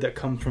lot of good that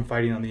comes from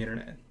fighting on the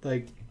internet.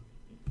 Like,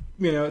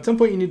 at some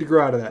point you need to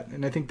grow out of that,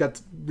 and I think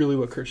that's really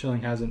what Curt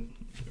Schilling hasn't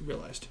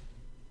realized.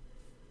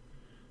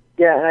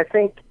 Yeah, and I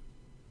think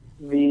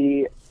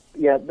the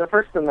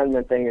First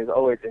Amendment thing is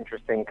always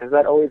interesting, because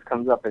that always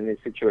comes up in these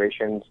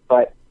situations.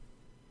 But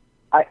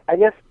I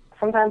guess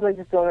sometimes I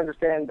just don't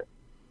understand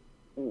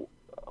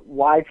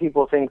why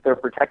people think they're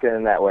protected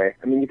in that way.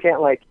 I mean, you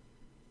can't, like,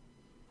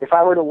 if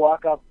I were to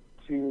walk up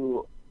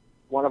to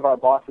one of our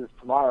bosses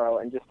tomorrow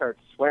and just start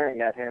swearing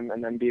at him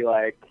and then be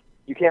like,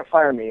 you can't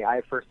fire me, I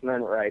have First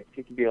Amendment rights,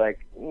 he could be like,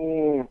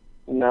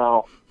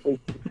 no. He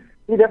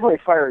definitely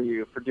fire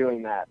you for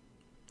doing that.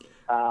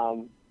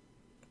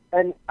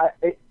 And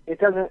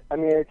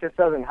it just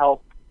doesn't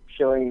help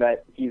showing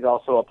that he's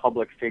also a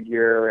public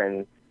figure,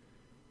 and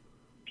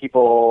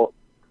people,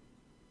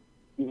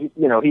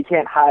 he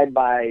can't hide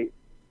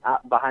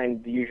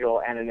behind the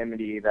usual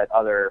anonymity that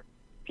other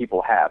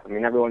people have. I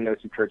mean, everyone knows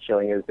who Curt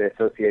Schilling is. They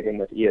associate him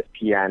with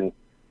ESPN.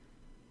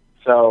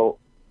 So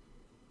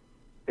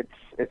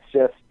it's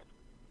just,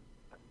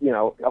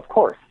 of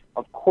course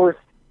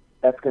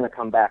that's going to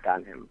come back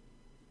on him.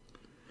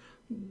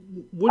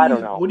 I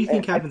don't know. What do you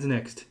think happens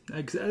next?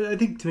 I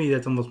think, to me,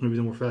 that's almost maybe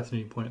the more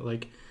fascinating point.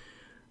 Like,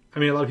 I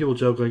mean, a lot of people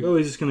joke, like, oh,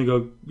 he's just going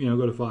to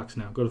go to Fox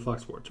now, go to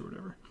Fox Sports or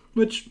whatever.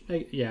 Which,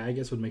 I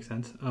guess would make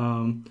sense.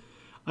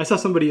 I saw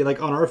somebody,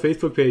 like, on our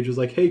Facebook page was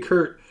like, hey,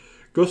 Curt,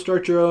 go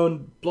start your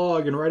own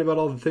blog and write about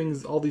all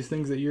these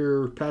things that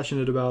you're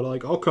passionate about.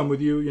 Like, I'll come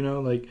with you,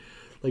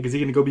 Like, is he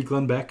going to go be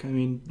Glenn Beck? I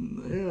mean,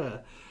 yeah.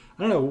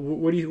 I don't know.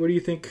 What do you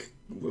think?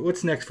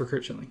 What's next for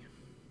Curt Schilling?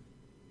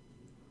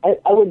 I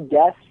would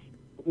guess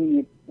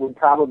he would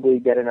probably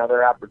get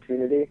another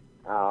opportunity.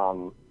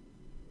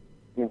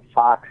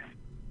 Fox,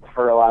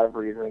 for a lot of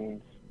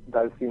reasons,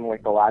 does seem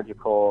like the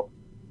logical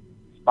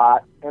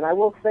spot. And I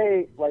will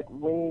say, like,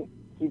 when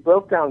he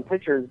broke down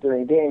pitchers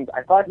during games,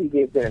 I thought he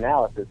gave good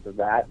analysis of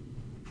that.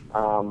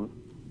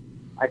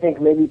 I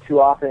think maybe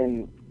too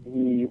often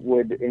he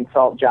would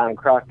insult John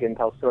Kruk and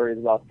tell stories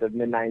about the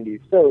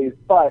mid-'90s Phillies,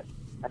 but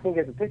I think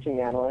as a pitching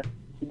analyst,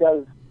 he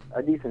does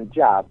a decent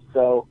job.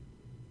 So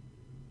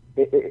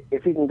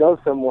if he can go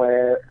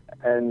somewhere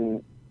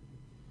and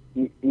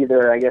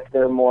either, I guess,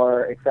 they're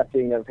more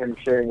accepting of him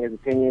sharing his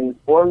opinions,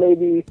 or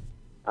maybe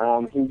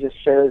he just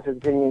shares his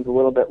opinions a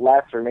little bit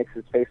less, or makes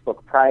his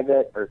Facebook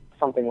private or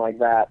something like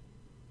that,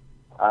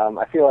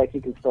 I feel like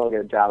he can still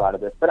get a job out of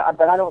this. But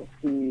I don't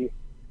see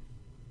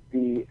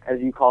the,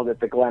 as you called it,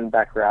 the Glenn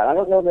Beck route. I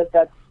don't know that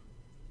that's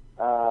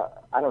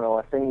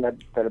a thing that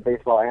a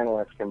baseball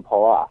analyst can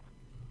pull off.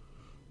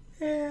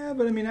 Yeah,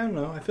 but I mean, I don't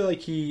know. I feel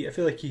like he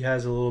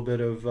has a little bit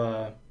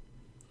of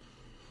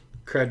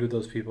cred with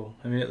those people.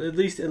 I mean, at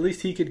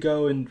least he could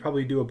go and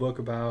probably do a book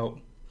about,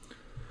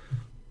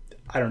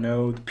 I don't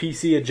know, the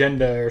PC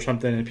agenda or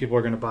something, and people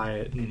are going to buy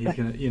it, and he's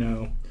going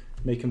to,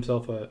 make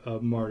himself a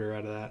martyr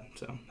out of that.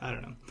 So I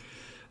don't know.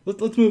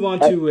 Let's move on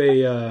to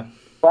a.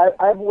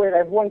 I have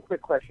one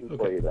quick question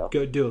for you, though.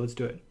 Go do it. Let's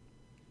do it.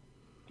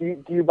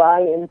 Do you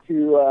buy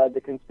into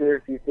the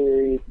conspiracy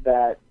theory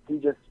that he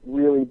just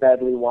really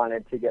badly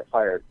wanted to get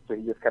fired, so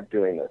he just kept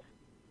doing this?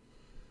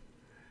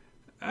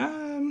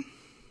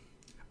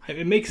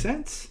 It makes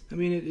sense. I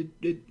mean,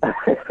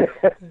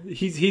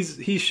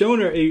 he's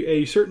shown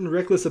a certain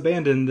reckless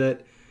abandon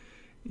that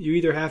you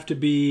either have to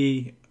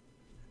be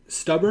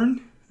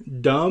stubborn,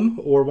 dumb,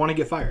 or want to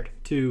get fired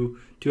to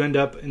end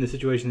up in the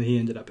situation that he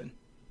ended up in.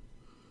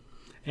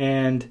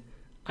 And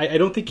I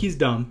don't think he's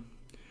dumb,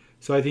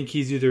 so I think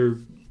he's either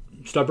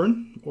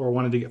stubborn or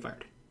wanted to get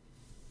fired.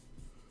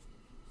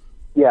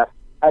 Yeah,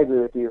 I agree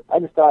with you. I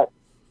just thought,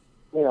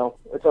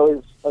 it's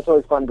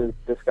always fun to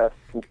discuss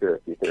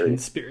conspiracy theories.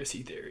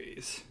 Conspiracy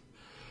theories.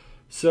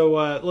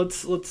 So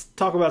let's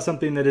talk about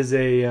something that is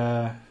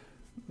a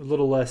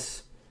little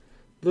less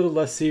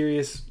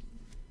serious.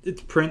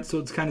 It's Prince, so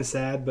it's kind of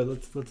sad, but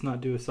let's not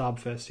do a sob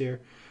fest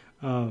here.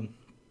 I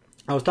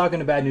was talking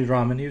to Bad News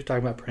Ramen. He was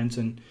talking about Prince,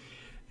 and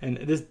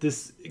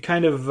this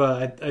kind of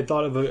I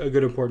thought of a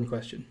good important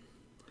question.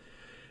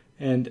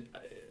 And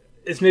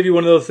it's maybe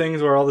one of those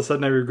things where all of a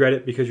sudden I regret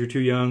it because you're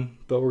too young,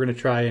 but we're going to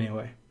try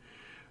anyway.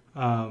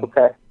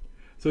 Okay.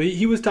 So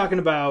he was talking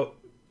about,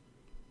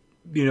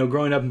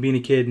 growing up and being a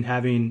kid and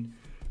having,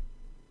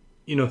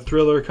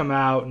 Thriller come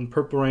out and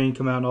Purple Rain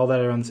come out and all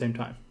that around the same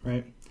time,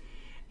 right?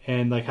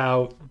 And like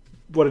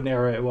what an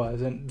era it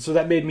was. And so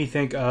that made me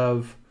think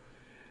of,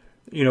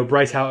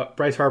 Bryce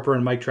Harper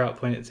and Mike Trout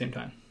playing at the same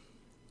time.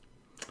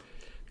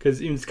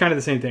 Because it's kind of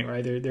the same thing,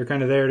 right? They're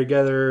kind of there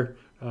together.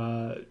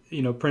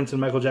 Prince and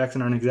Michael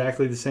Jackson aren't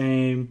exactly the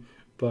same,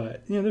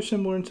 but they're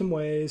similar in some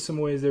ways. Some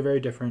ways they're very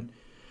different.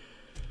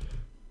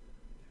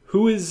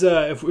 Who is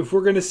if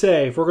we're going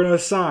to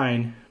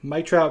assign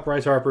Mike Trout,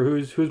 Bryce Harper,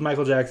 who's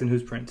Michael Jackson,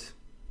 who's Prince?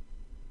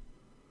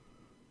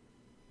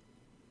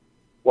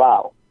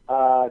 Wow,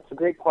 it's a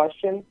great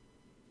question.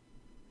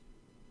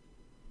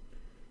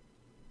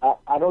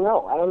 I don't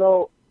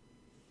know.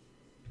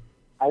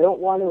 I don't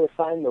want to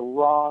assign the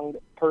wrong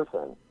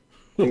person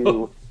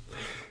to.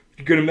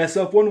 You're going to mess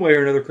up one way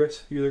or another,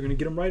 Chris. You're either going to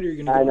get them right or you're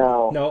going to get them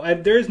wrong. No,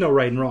 there is no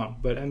right and wrong.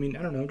 But, I mean,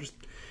 I don't know. I'm just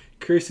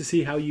curious to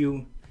see how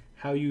you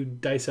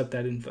dice up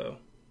that info.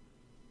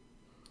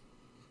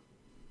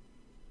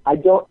 I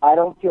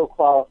don't feel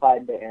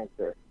qualified to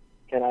answer.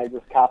 Can I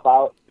just cop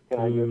out?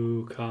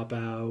 Cop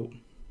out.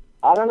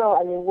 I don't know.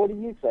 I mean, what do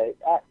you say?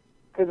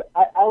 Because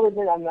I'll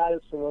admit I'm not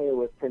as familiar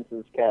with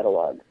Prince's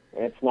catalog.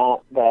 And it's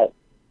not that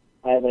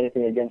I have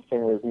anything against him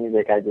or his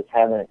music. I just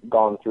haven't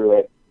gone through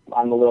it.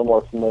 I'm a little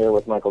more familiar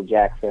with Michael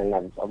Jackson.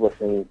 I've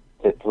listened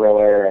to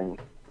Thriller, and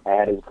I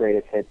had his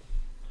greatest hits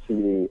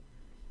CD.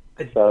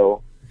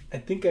 So I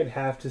think I'd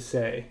have to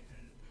say,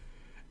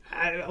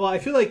 I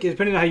feel like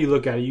depending on how you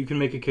look at it, you can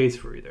make a case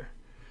for either.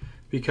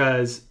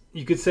 Because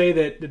you could say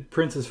that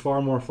Prince is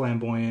far more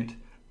flamboyant,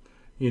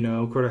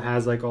 sort of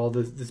has like all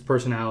this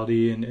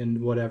personality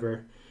and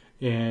whatever.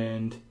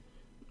 And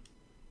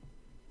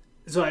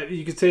so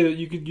you could say that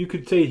you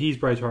could say he's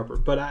Bryce Harper,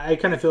 but I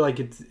kind of feel like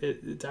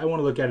it's I want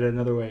to look at it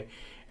another way,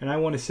 and I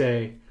want to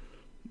say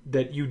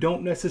that you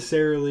don't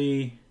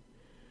necessarily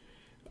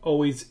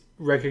always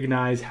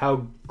recognize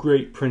how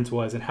great Prince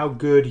was and how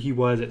good he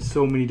was at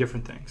so many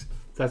different things.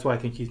 That's why I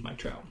think he's Mike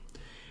Trout.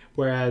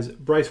 Whereas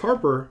Bryce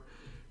Harper,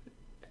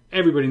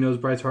 everybody knows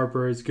Bryce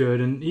Harper is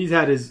good, and he's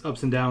had his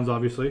ups and downs,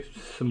 obviously,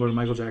 similar to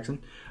Michael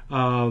Jackson.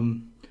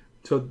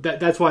 So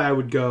that's why I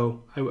would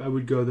go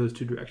those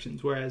two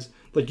directions. Whereas,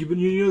 like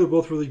they're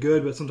both really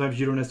good, but sometimes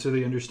you don't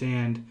necessarily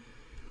understand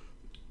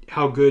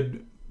how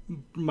good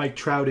Mike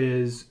Trout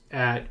is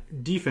at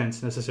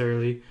defense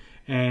necessarily,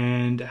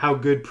 and how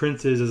good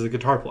Prince is as a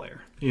guitar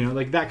player.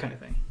 Like that kind of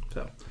thing.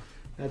 So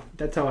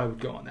that's how I would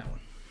go on that one.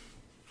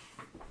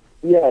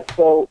 Yeah.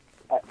 So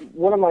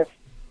one of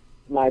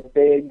my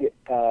big,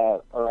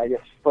 or I guess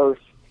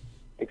first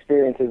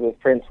experiences with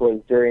Prince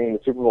was during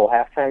the Super Bowl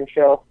halftime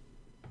show.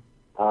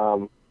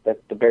 That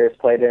the Bears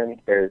played in.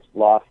 Bears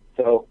lost.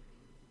 So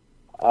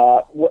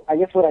I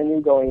guess what I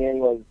knew going in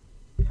was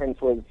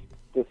Prince was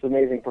this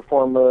amazing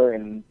performer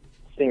and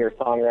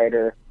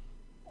singer-songwriter.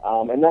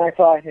 And then I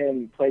saw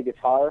him play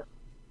guitar,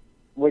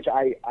 which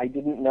I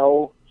didn't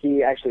know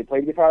he actually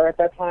played guitar at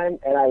that time,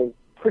 and I was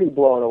pretty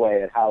blown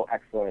away at how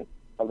excellent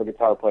of a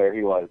guitar player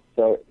he was.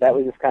 So that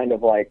was just kind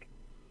of like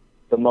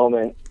the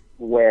moment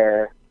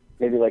where,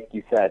 maybe like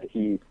you said,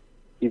 he's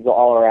an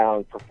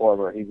all-around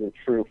performer. He's a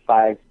true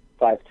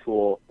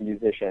five-tool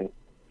musician.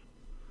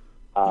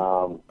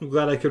 I'm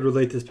glad I could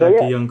relate this back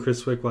to young Chris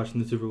Swick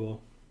watching the Super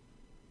Bowl.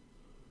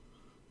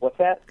 What's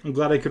that? I'm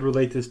glad I could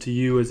relate this to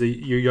you as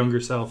your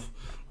younger self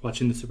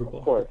watching the Super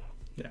Bowl. Of course.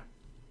 Yeah.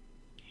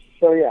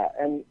 So yeah,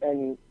 and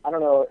I don't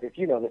know if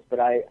you know this,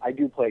 but I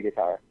do play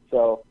guitar.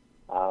 So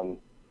Whoa.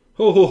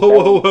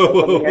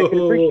 I can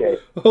appreciate.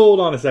 Hold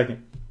on a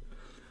second.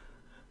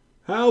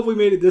 How have we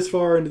made it this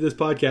far into this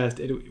podcast?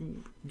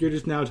 You're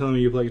just now telling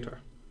me you play guitar.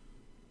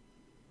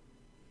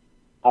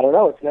 I don't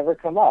know. It's never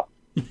come up.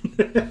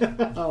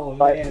 Oh,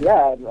 but man.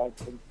 Yeah, I've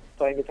been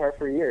playing guitar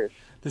for years.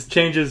 This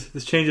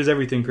changes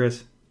everything,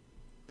 Chris.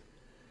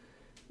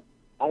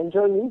 I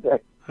enjoy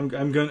music. I'm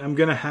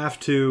gonna have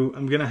to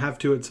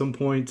at some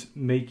point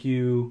make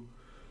you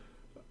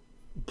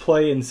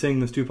play and sing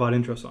the Stew Pod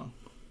intro song.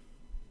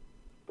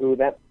 Ooh,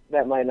 that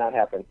might not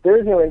happen. There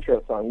is no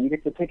intro song. You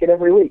get to pick it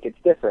every week. It's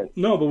different.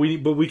 No, but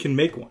we can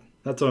make one.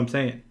 That's what I'm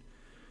saying.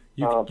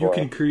 You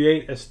can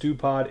create a Stew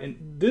Pod,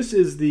 and this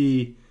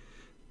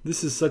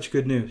is such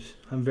good news.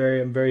 I'm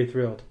very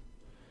thrilled.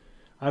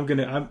 We're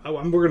gonna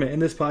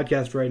end this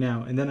podcast right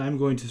now, and then I'm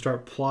going to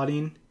start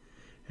plotting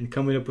and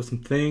coming up with some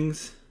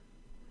things.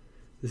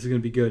 This is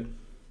gonna be good.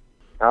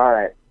 All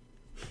right,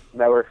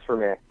 that works for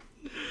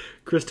me.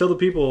 Chris, tell the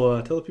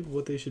people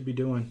what they should be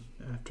doing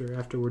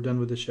after we're done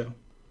with this show.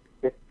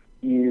 If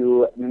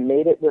you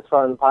made it this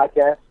far in the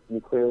podcast,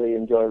 you clearly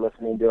enjoy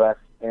listening to us.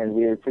 and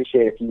we would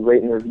appreciate if you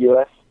rate and review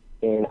us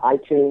in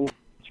iTunes.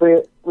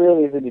 It's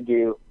really easy to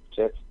do.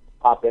 Just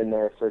pop in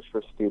there, search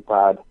for Stu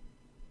Pod,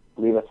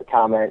 leave us a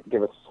comment,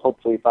 give us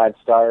hopefully 5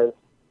 stars,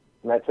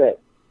 and that's it.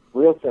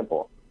 Real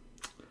simple.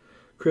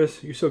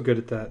 Chris, you're so good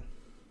at that.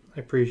 I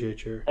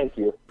appreciate your Thank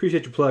you.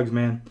 Appreciate your plugs,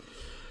 man.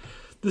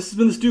 This has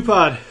been the Stu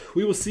Pod.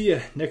 We will see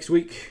you next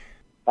week.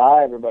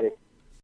 Bye, everybody.